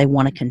us if they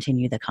want to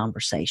continue the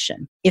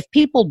conversation. If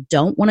people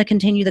don't want to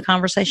continue the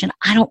conversation,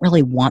 I don't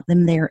really want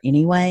them there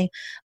anyway.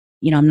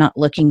 I'm not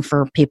looking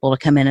for people to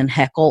come in and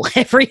heckle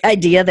every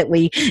idea that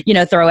we,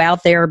 throw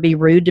out there or be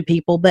rude to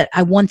people, but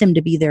I want them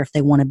to be there if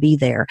they want to be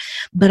there.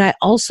 But I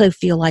also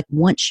feel like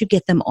once you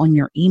get them on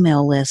your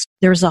email list,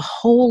 there's a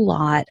whole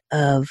lot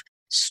of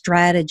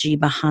strategy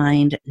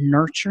behind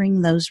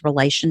nurturing those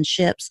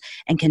relationships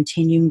and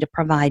continuing to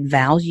provide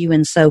value.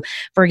 And so,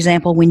 for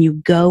example, when you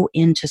go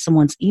into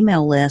someone's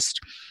email list,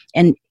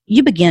 and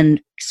you begin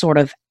sort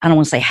of, I don't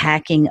want to say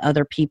hacking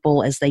other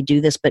people as they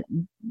do this, but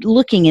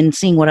looking and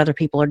seeing what other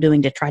people are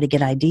doing to try to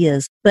get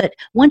ideas. But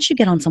once you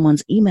get on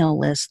someone's email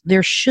list,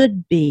 you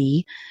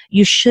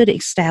should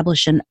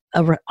establish an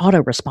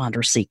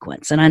autoresponder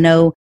sequence. And I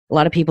know a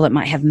lot of people that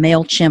might have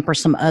MailChimp or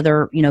some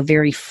other,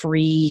 very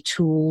free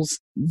tools,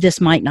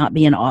 this might not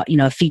be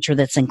a feature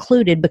that's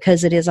included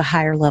because it is a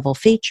higher level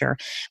feature.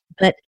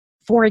 But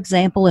for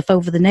example, if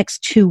over the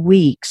next 2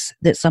 weeks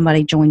that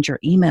somebody joins your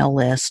email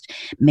list,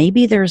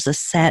 maybe there's a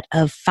set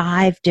of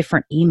 5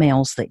 different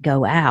emails that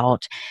go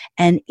out.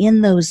 And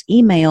in those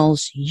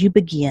emails, you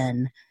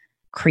begin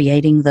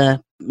creating the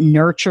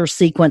nurture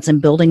sequence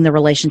and building the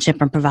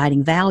relationship and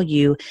providing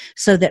value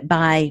so that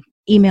by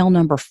email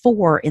number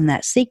 4 in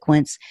that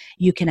sequence,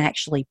 you can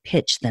actually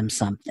pitch them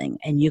something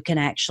and you can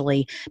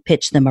actually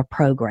pitch them a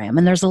program.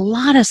 And there's a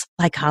lot of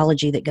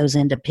psychology that goes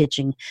into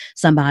pitching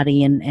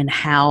somebody and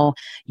how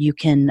you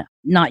can,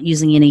 not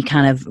using any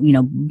kind of,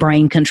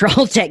 brain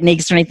control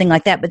techniques or anything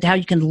like that, but how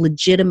you can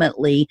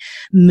legitimately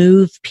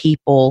move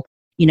people,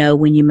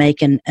 when you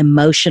make an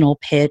emotional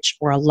pitch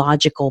or a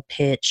logical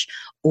pitch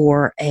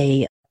or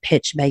a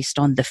pitch based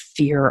on the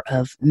fear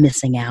of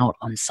missing out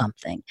on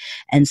something.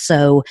 And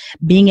so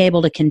being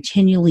able to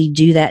continually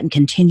do that and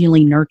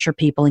continually nurture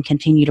people and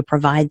continue to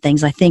provide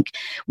things, I think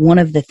one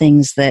of the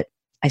things that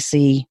I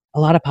see a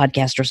lot of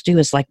podcasters do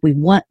is like, we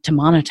want to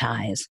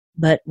monetize,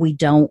 but we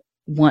don't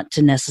want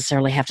to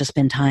necessarily have to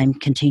spend time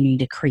continuing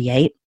to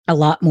create a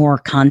lot more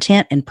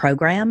content and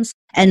programs.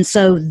 And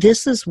so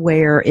this is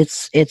where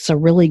it's a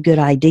really good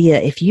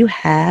idea. If you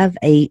have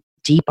a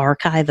deep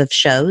archive of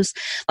shows,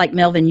 like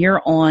Melvin,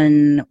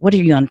 what are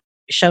you on?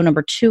 Show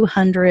number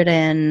 200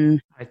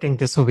 and I think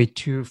this will be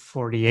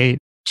 248.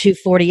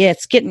 240.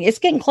 It's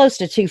getting close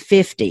to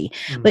 250,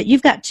 but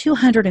you've got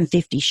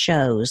 250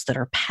 shows that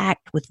are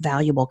packed with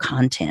valuable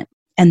content.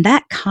 And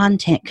that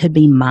content could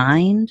be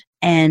mined,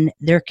 and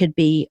there could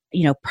be,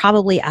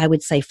 probably I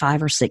would say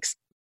 5 or 6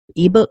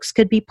 ebooks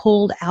could be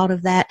pulled out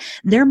of that.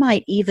 There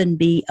might even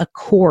be a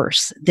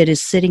course that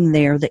is sitting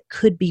there that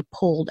could be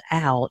pulled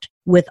out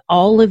with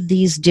all of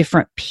these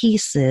different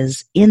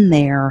pieces in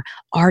there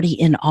already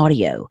in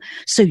audio.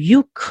 So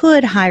you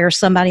could hire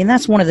somebody, and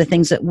that's one of the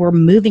things that we're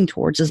moving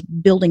towards is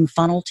building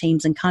funnel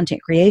teams and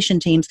content creation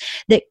teams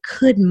that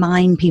could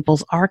mine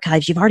people's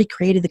archives. You've already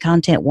created the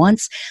content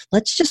once.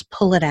 Let's just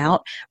pull it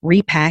out,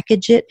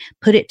 repackage it,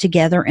 put it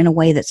together in a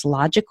way that's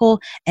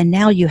logical, and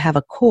now you have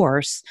a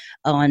course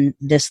on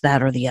this,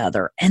 that, or the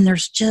other. And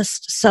there's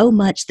just so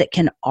much that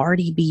can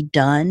already be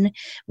done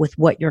with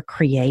what you're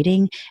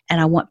creating, and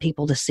I want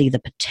people to see the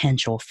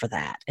potential for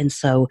that. And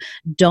so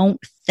don't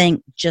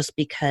think just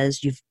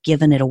because you've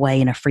given it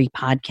away in a free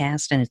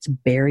podcast and it's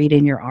buried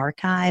in your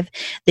archive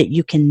that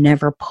you can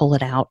never pull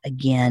it out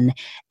again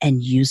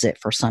and use it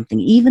for something.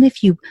 Even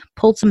if you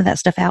pulled some of that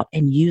stuff out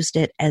and used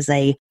it as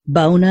a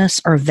bonus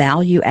or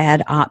value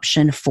add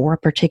option for a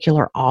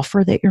particular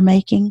offer that you're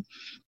making,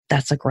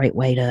 that's a great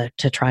way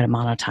to try to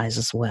monetize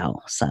as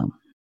well. So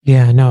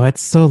yeah, no,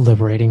 it's so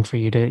liberating for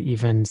you to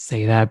even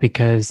say that,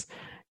 because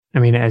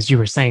as you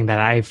were saying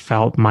that, I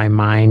felt my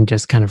mind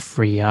just kind of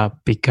free up,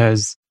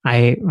 because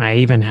I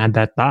even had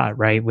that thought,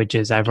 right? Which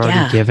is, I've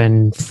already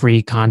given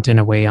free content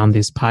away on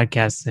these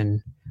podcasts,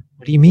 and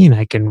what do you mean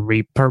I can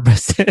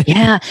repurpose it?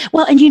 Yeah.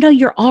 Well, and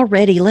you're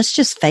already, let's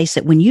just face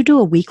it, when you do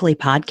a weekly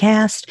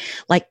podcast,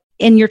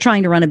 and you're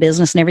trying to run a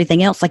business and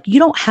everything else, you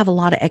don't have a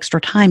lot of extra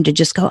time to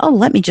just go, oh,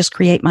 let me just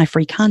create my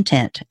free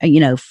content,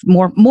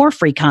 more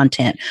free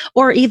content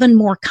or even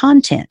more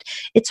content.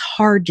 It's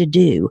hard to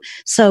do.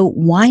 So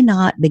why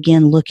not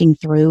begin looking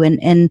through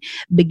and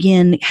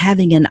begin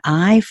having an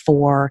eye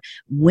for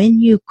when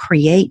you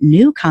create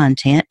new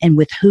content and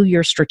with who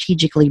you're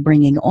strategically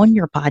bringing on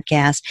your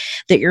podcast,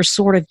 that you're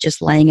sort of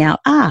just laying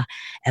out,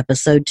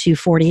 episode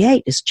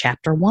 248 is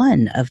chapter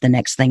 1 of the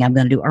next thing I'm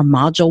going to do, or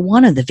module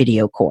 1 of the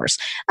video course.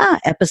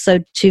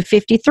 Episode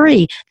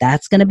 253,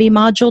 that's going to be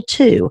module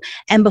 2.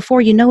 And before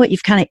you know it,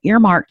 you've kind of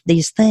earmarked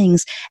these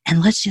things.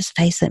 And let's just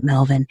face it,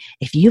 Melvin,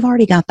 if you've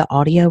already got the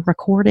audio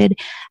recorded,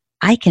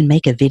 I can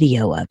make a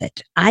video of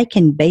it. I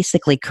can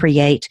basically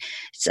create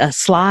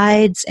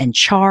slides and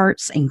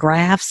charts and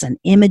graphs and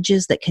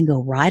images that can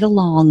go right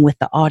along with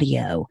the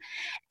audio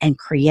and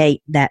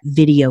create that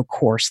video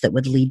course that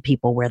would lead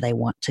people where they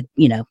want to,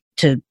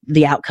 to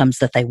the outcomes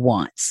that they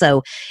want.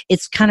 So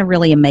it's kind of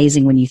really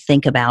amazing when you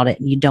think about it,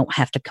 and you don't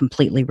have to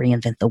completely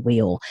reinvent the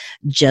wheel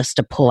just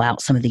to pull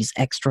out some of these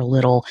extra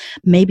little,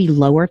 maybe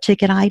lower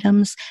ticket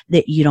items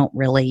that you don't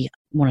really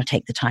want to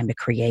take the time to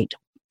create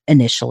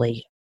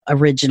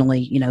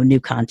originally, new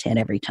content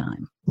every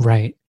time.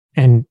 Right.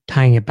 And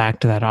tying it back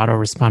to that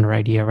autoresponder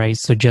idea, right?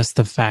 So just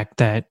the fact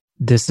that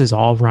this is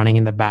all running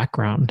in the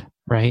background,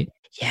 right?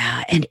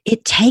 Yeah. And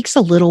it takes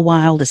a little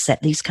while to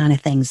set these kind of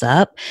things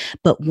up.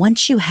 But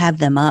once you have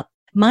them up,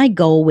 my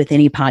goal with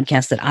any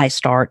podcast that I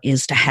start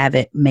is to have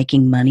it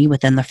making money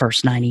within the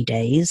first 90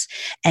 days.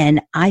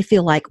 And I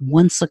feel like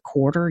once a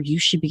quarter, you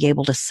should be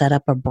able to set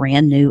up a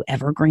brand new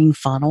evergreen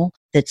funnel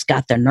that's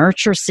got the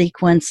nurture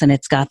sequence and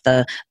it's got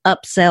the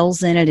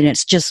upsells in it and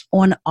it's just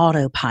on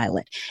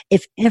autopilot.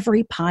 If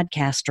every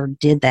podcaster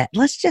did that,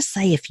 let's just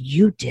say if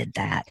you did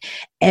that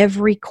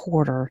every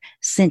quarter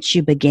since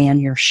you began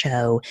your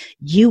show,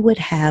 you would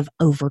have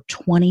over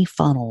 20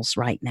 funnels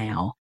right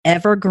now,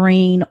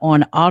 evergreen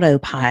on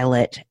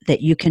autopilot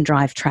that you can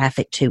drive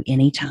traffic to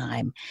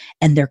anytime,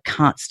 and they're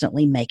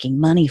constantly making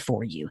money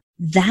for you.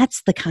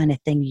 That's the kind of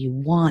thing you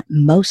want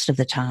most of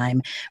the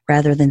time,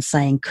 rather than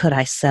saying, could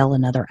I sell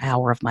another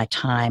hour of my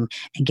time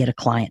and get a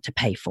client to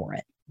pay for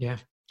it? Yeah.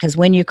 Because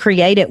when you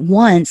create it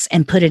once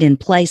and put it in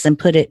place and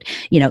put it,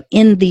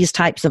 in these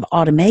types of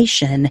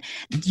automation,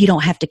 you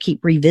don't have to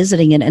keep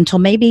revisiting it until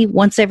maybe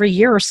once every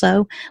year or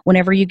so.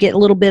 Whenever you get a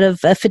little bit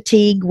of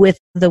fatigue with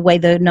the way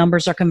the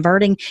numbers are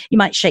converting, you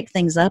might shake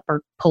things up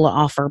or pull an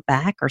offer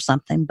back or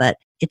something, but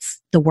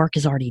the work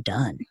is already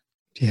done.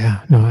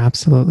 Yeah, no,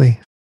 absolutely.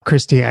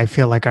 Christy, I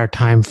feel like our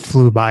time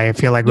flew by. I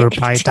feel like we'll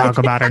probably talk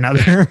about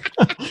another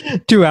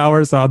 2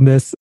 hours on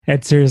this.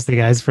 And seriously,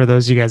 guys, for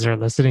those of you guys who are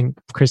listening,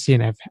 Christy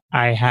and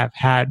I have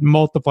had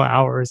multiple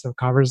hours of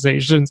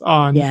conversations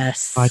on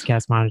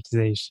podcast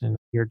monetization.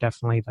 You're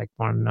definitely like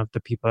one of the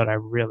people that I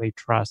really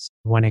trust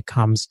when it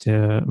comes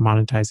to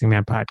monetizing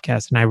my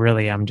podcast. And I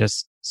really am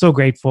just so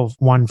grateful,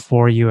 one,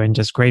 for you, and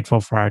just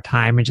grateful for our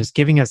time and just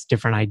giving us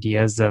different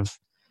ideas of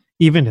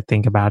even to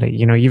think about it.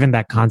 Even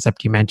that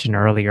concept you mentioned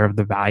earlier of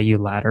the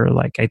value ladder.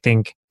 Like, I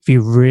think if you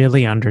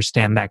really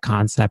understand that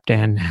concept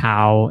and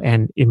how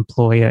and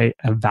employ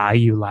a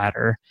value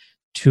ladder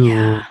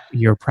to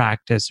your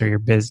practice or your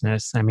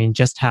business, I mean,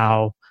 just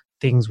how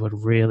things would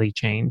really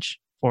change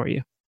for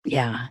you.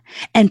 Yeah.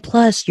 And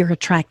plus, you're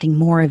attracting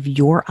more of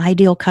your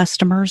ideal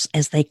customers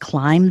as they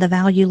climb the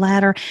value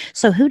ladder.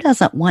 So who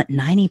doesn't want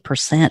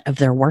 90% of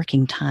their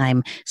working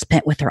time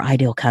spent with their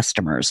ideal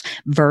customers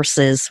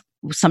versus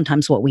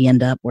sometimes what we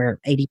end up where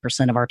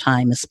 80% of our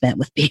time is spent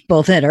with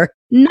people that are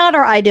not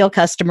our ideal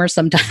customers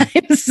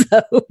sometimes.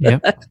 So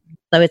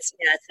it's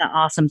an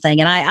awesome thing.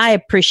 And I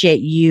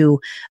appreciate you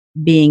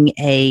being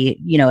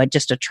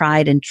just a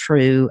tried and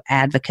true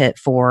advocate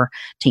for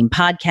Team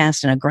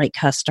Podcast and a great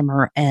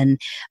customer.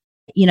 And,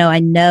 I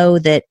know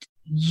that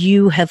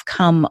you have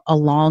come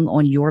along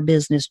on your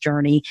business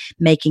journey,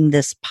 making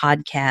this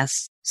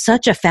podcast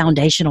such a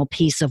foundational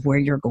piece of where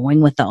you're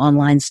going with the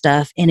online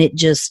stuff. And it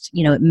just,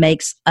 it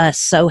makes us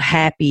so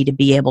happy to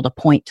be able to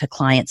point to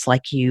clients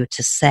like you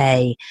to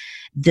say,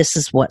 this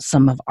is what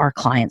some of our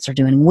clients are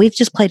doing. We've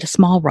just played a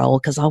small role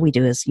because all we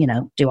do is,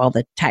 do all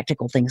the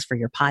tactical things for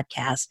your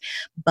podcast.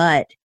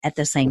 But at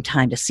the same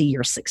time, to see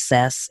your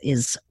success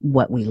is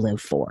what we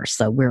live for.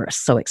 So we're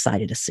so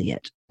excited to see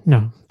it.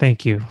 No,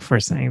 thank you for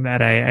saying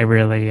that. I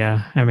really,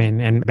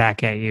 and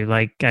back at you,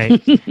 like,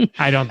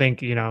 I don't think,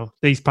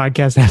 these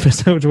podcast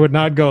episodes would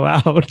not go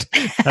out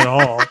at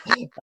all.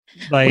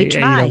 Like,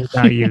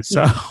 without you.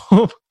 So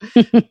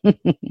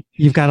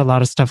you've got a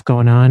lot of stuff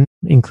going on,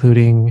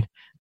 including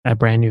a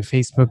brand new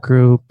Facebook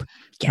group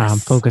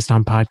focused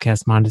on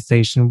podcast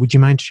monetization. Would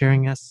you mind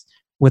sharing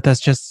with us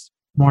just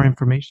more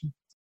information?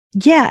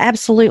 Yeah,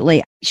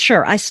 absolutely.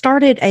 Sure. I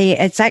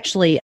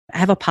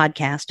have a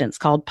podcast and it's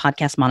called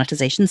Podcast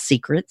Monetization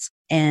Secrets.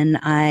 And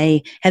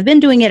I have been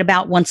doing it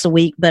about once a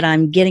week, but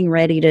I'm getting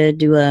ready to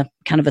do a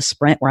kind of a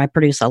sprint where I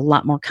produce a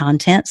lot more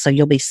content. So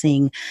you'll be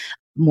seeing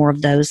more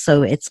of those.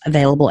 So it's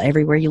available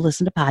everywhere you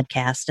listen to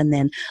podcasts. And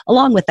then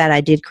along with that,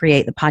 I did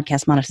create the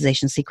Podcast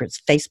Monetization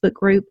Secrets Facebook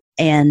group.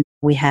 And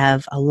we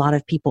have a lot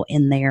of people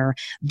in there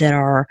that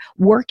are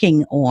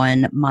working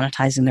on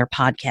monetizing their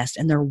podcast,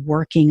 and they're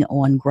working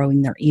on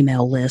growing their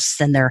email lists,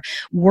 and they're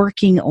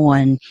working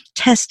on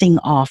testing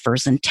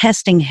offers and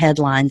testing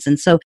headlines. And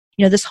so,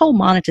 this whole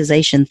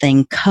monetization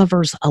thing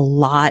covers a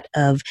lot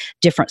of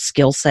different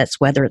skill sets,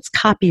 whether it's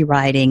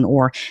copywriting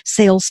or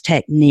sales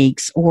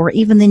techniques, or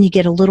even then you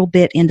get a little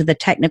bit into the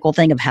technical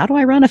thing of how do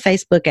I run a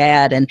Facebook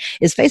ad, and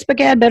is Facebook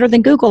ad better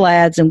than Google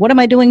ads, and what am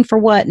I doing for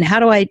what, and how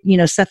do I,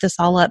 set this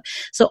all up?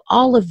 So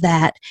all of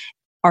that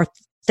are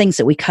things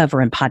that we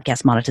cover in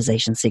Podcast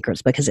Monetization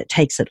Secrets because it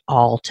takes it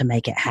all to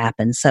make it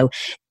happen. So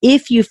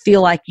if you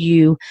feel like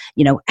you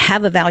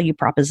have a value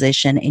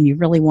proposition and you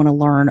really want to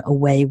learn a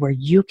way where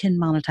you can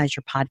monetize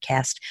your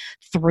podcast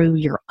through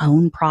your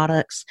own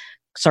products,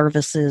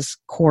 services,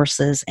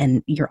 courses,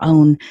 and your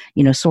own,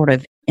 sort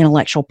of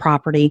intellectual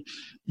property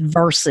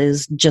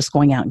versus just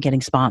going out and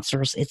getting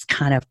sponsors, it's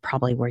kind of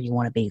probably where you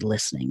want to be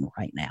listening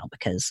right now,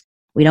 because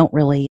we don't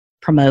really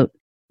promote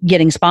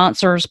getting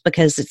sponsors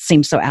because it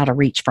seems so out of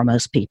reach for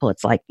most people.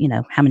 It's like,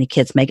 how many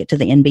kids make it to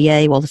the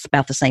NBA? Well, it's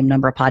about the same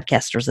number of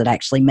podcasters that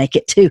actually make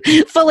it to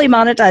fully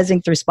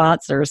monetizing through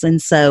sponsors. And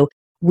so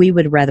we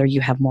would rather you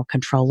have more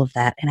control of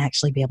that and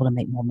actually be able to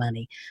make more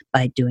money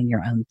by doing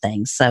your own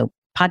things. So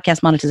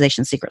Podcast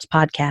Monetization Secrets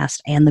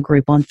podcast and the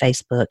group on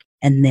Facebook.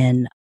 And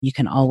then you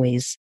can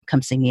always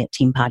come see me at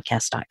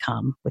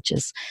teampodcast.com, which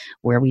is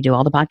where we do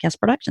all the podcast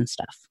production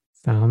stuff.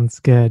 Sounds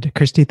good.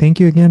 Christy, thank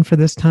you again for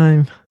this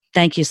time.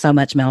 Thank you so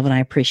much, Melvin. I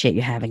appreciate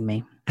you having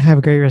me. Have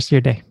a great rest of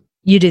your day.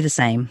 You do the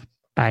same.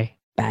 Bye.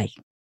 Bye.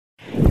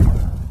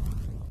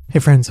 Hey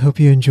friends, hope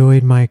you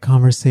enjoyed my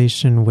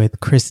conversation with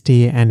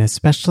Christy, and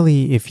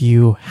especially if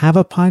you have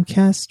a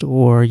podcast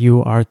or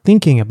you are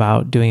thinking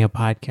about doing a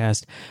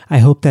podcast, I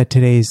hope that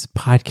today's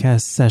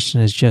podcast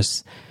session has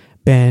just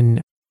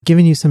been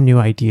giving you some new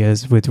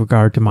ideas with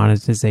regard to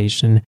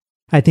monetization.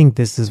 I think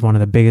this is one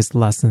of the biggest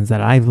lessons that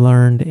I've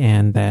learned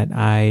and that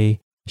I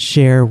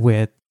share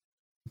with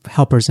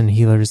helpers and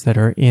healers that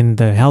are in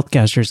the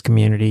Healthcasters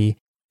community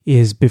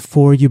is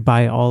before you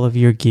buy all of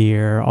your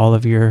gear, all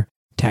of your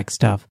tech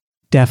stuff,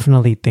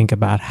 definitely think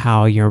about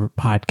how your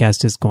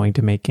podcast is going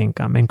to make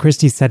income. And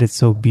Christy said it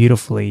so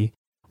beautifully,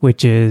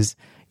 which is,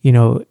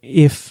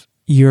 if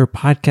your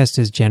podcast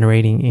is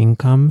generating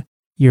income,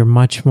 you're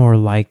much more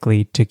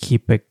likely to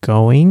keep it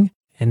going.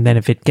 And then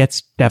if it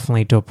gets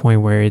definitely to a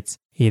point where it's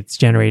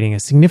generating a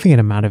significant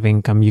amount of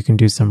income, you can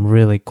do some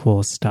really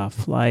cool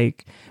stuff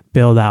like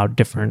build out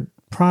different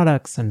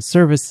products and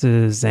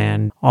services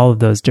and all of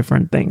those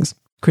different things.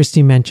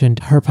 Christy mentioned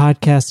her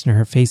podcast and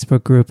her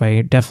Facebook group.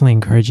 I definitely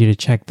encourage you to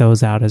check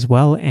those out as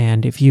well.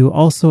 And if you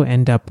also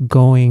end up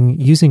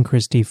using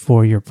Christy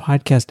for your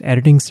podcast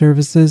editing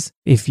services,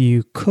 if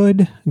you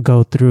could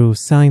go through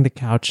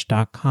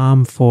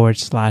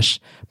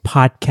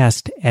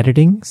sellingthecouch.com/podcast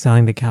editing,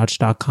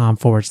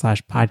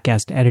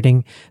 sellingthecouch.com/podcast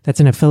editing. That's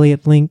an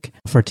affiliate link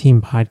for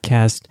Team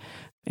Podcast.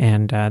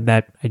 And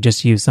that I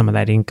just use some of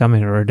that income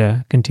in order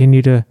to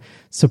continue to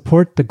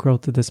support the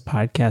growth of this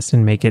podcast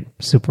and make it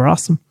super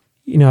awesome.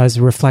 I was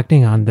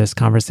reflecting on this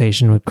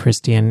conversation with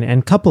Christy, and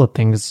a couple of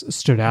things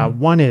stood out.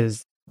 One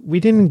is we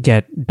didn't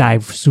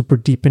dive super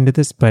deep into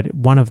this, but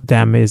one of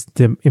them is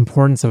the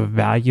importance of a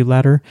value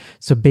ladder.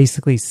 So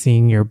basically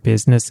seeing your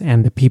business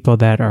and the people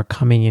that are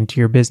coming into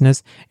your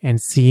business and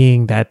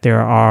seeing that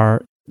there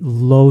are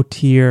low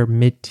tier,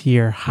 mid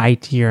tier, high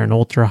tier, and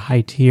ultra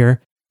high tier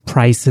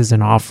prices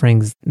and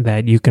offerings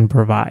that you can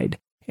provide.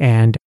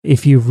 And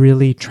if you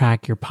really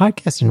track your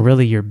podcast and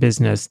really your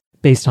business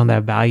based on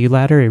that value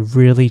ladder, it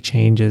really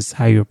changes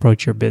how you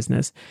approach your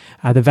business.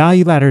 The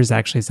value ladder is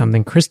actually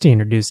something Christy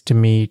introduced to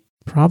me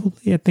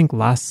probably, I think,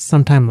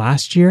 sometime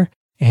last year.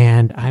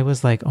 And I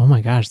was like, oh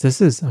my gosh,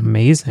 this is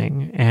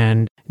amazing.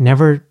 And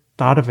never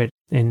thought of it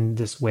in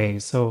this way.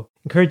 So I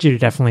encourage you to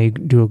definitely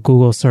do a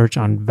Google search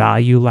on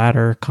value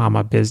ladder,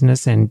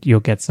 business, and you'll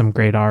get some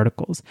great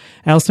articles.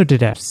 I also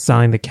did a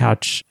Selling the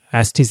Couch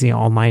STC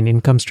online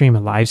income stream, a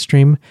live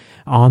stream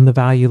on the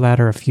value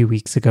ladder a few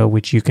weeks ago,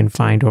 which you can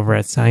find over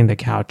at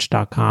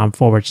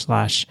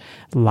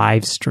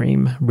sellingthecouch.com/live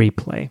stream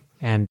replay.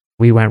 And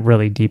we went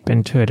really deep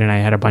into it, and I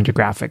had a bunch of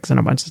graphics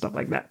and a bunch of stuff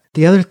like that.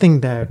 The other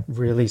thing that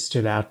really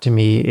stood out to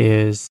me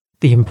is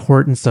the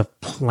importance of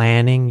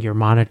planning your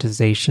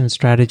monetization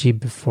strategy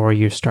before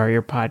you start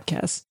your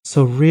podcast.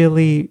 So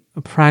really,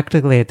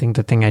 practically, I think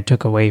the thing I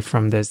took away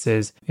from this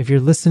is if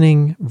you're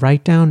listening,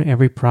 write down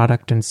every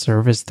product and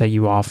service that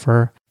you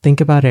offer.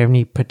 Think about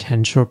any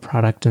potential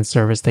product and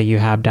service that you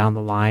have down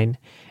the line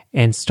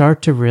and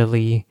start to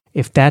really,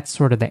 if that's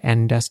sort of the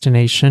end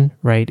destination,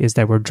 right, is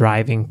that we're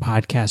driving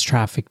podcast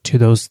traffic to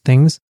those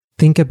things,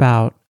 think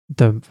about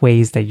the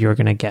ways that you're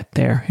going to get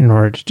there in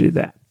order to do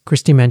that.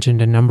 Christy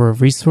mentioned a number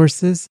of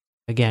resources.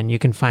 Again, you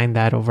can find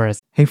that over at...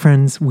 Hey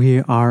friends,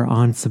 we are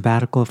on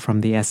sabbatical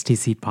from the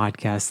STC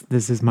podcast.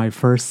 This is my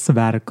first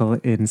sabbatical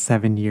in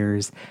 7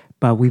 years,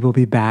 but we will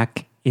be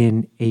back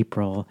in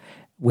April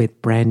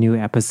with brand new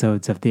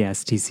episodes of the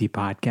STC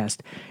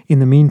podcast. In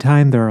the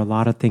meantime, there are a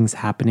lot of things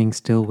happening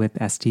still with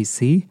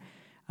STC.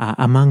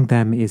 Among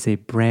them is a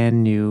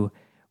brand new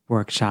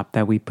workshop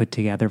that we put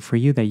together for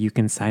you that you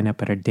can sign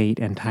up at a date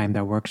and time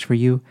that works for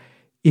you.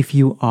 If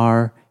you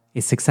are a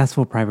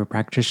successful private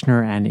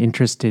practitioner and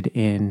interested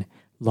in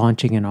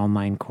launching an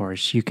online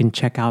course, you can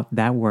check out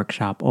that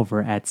workshop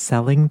over at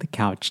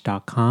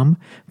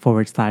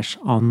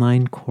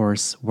sellingthecouch.com/online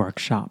course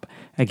workshop.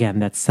 Again,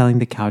 that's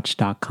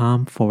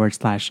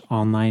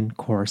sellingthecouch.com/online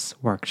course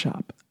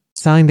workshop.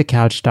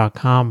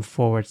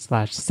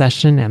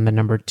 sellingthecouch.com/session and the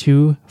number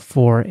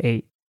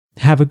 248.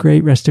 Have a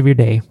great rest of your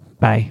day.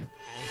 Bye.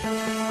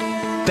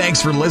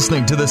 Thanks for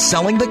listening to the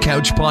Selling the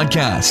Couch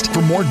podcast.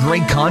 For more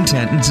great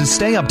content and to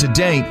stay up to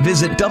date,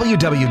 visit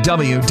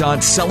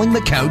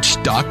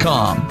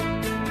www.sellingthecouch.com.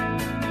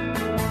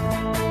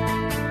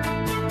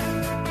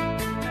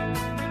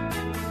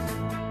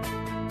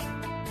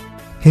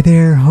 Hey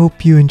there,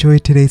 hope you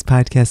enjoyed today's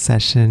podcast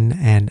session,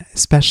 and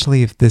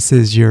especially if this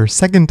is your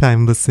second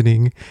time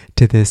listening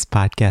to this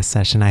podcast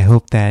session, I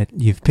hope that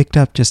you've picked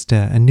up just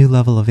a new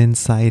level of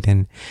insight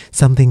and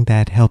something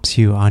that helps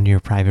you on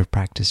your private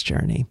practice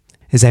journey.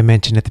 As I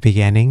mentioned at the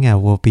beginning,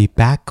 we'll be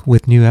back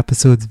with new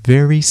episodes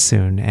very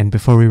soon. And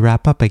before we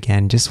wrap up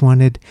again, just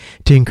wanted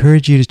to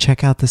encourage you to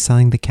check out the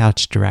Selling the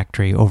Couch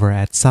directory over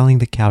at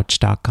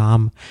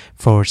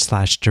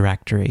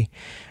sellingthecouch.com/directory.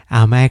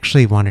 I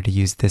actually wanted to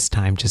use this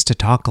time just to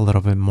talk a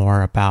little bit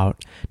more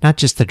about not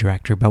just the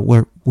directory, but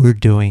what we're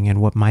doing and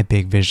what my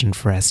big vision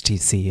for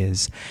STC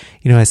is.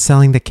 As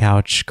Selling the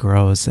Couch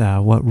grows,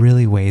 what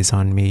really weighs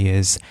on me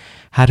is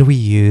how do we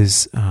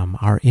use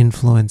our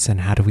influence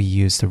and how do we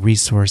use the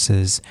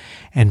resources?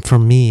 And for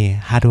me,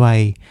 how do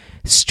I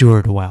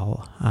steward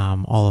well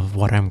all of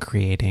what I'm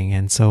creating.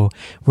 And so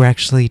we're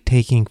actually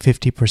taking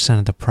 50%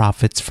 of the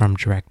profits from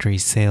directory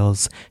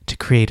sales to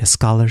create a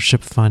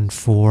scholarship fund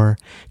for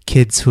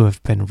kids who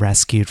have been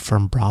rescued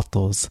from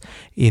brothels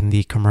in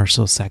the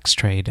commercial sex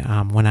trade.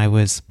 When I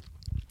was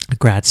a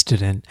grad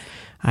student,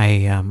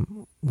 I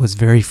was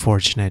very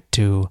fortunate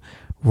to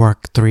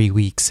work 3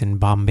 weeks in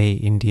Bombay,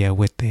 India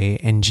with the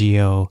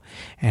NGO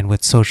and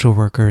with social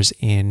workers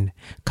in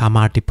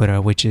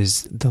Kamartipura, which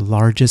is the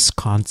largest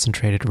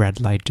concentrated red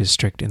light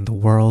district in the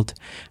world.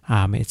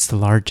 It's the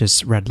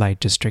largest red light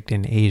district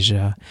in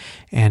Asia.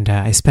 And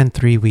I spent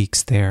 3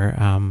 weeks there,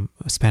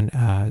 spent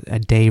a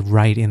day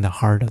right in the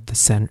heart of the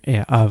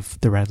center of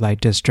the red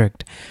light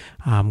district,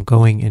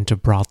 going into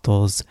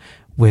brothels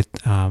with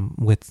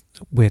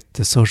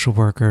the social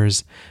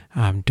workers,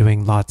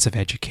 doing lots of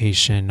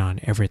education on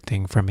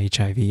everything from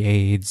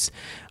HIV/AIDS,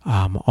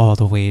 all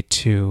the way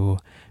to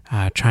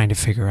trying to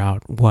figure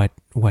out what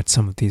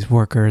some of these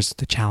workers,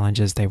 the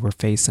challenges they were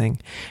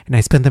facing. And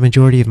I spent the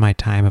majority of my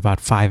time,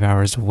 about 5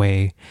 hours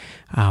away,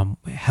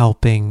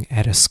 helping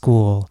at a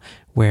school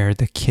where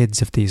the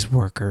kids of these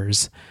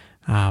workers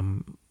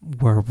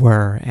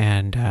were,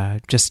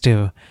 and just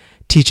to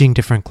teaching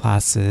different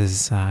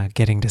classes,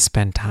 getting to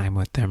spend time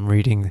with them,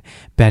 reading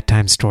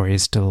bedtime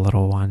stories to the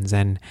little ones.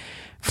 And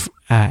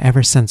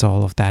ever since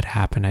all of that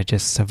happened, I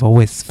just have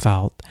always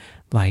felt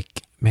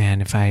like, man,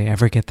 if I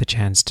ever get the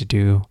chance to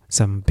do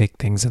some big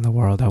things in the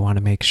world, I want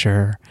to make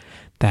sure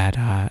that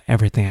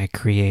everything I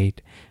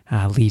create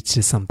leads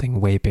to something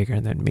way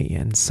bigger than me.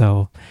 And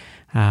so,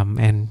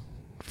 and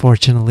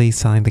fortunately,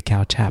 Selling the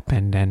Couch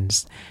happened,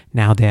 and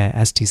now the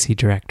STC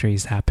directory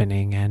is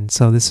happening. And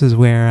so this is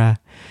where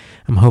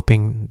I'm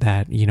hoping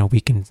that,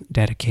 we can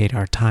dedicate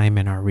our time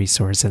and our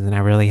resources, and I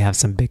really have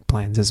some big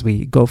plans as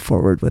we go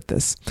forward with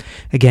this.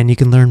 Again, you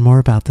can learn more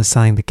about the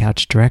Selling the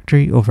Couch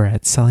directory over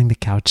at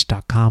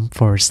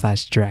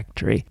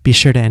sellingthecouch.com/directory. Be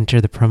sure to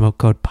enter the promo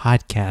code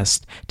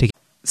podcast to get.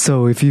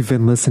 So if you've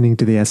been listening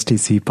to the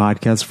STC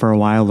podcast for a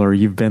while, or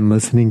you've been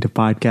listening to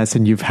podcasts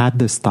and you've had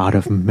this thought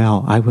of,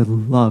 Mel, I would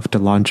love to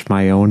launch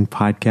my own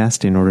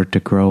podcast in order to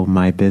grow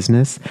my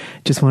business,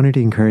 just wanted to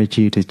encourage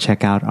you to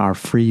check out our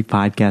free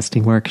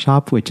podcasting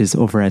workshop, which is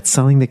over at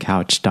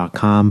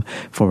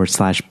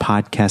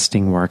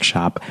sellingthecouch.com/podcasting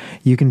workshop.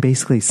 You can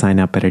basically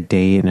sign up at a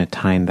day and a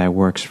time that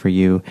works for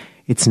you.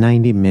 It's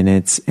 90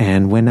 minutes.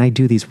 And when I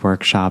do these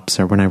workshops,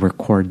 or when I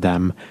record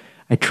them,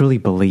 I truly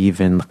believe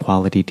in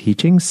quality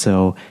teaching,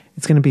 so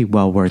it's going to be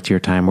well worth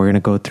your time. We're going to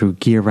go through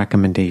gear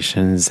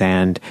recommendations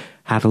and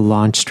how to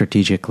launch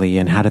strategically,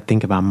 and how to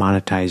think about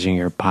monetizing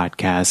your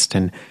podcast,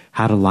 and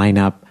how to line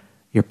up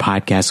your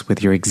podcast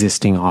with your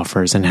existing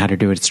offers, and how to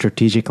do it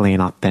strategically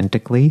and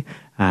authentically,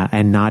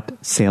 and not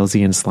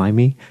salesy and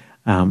slimy,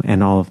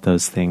 and all of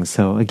those things.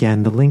 So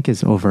again, the link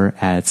is over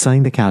at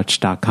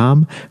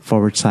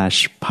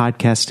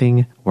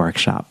sellingthecouch.com/podcasting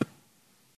workshop.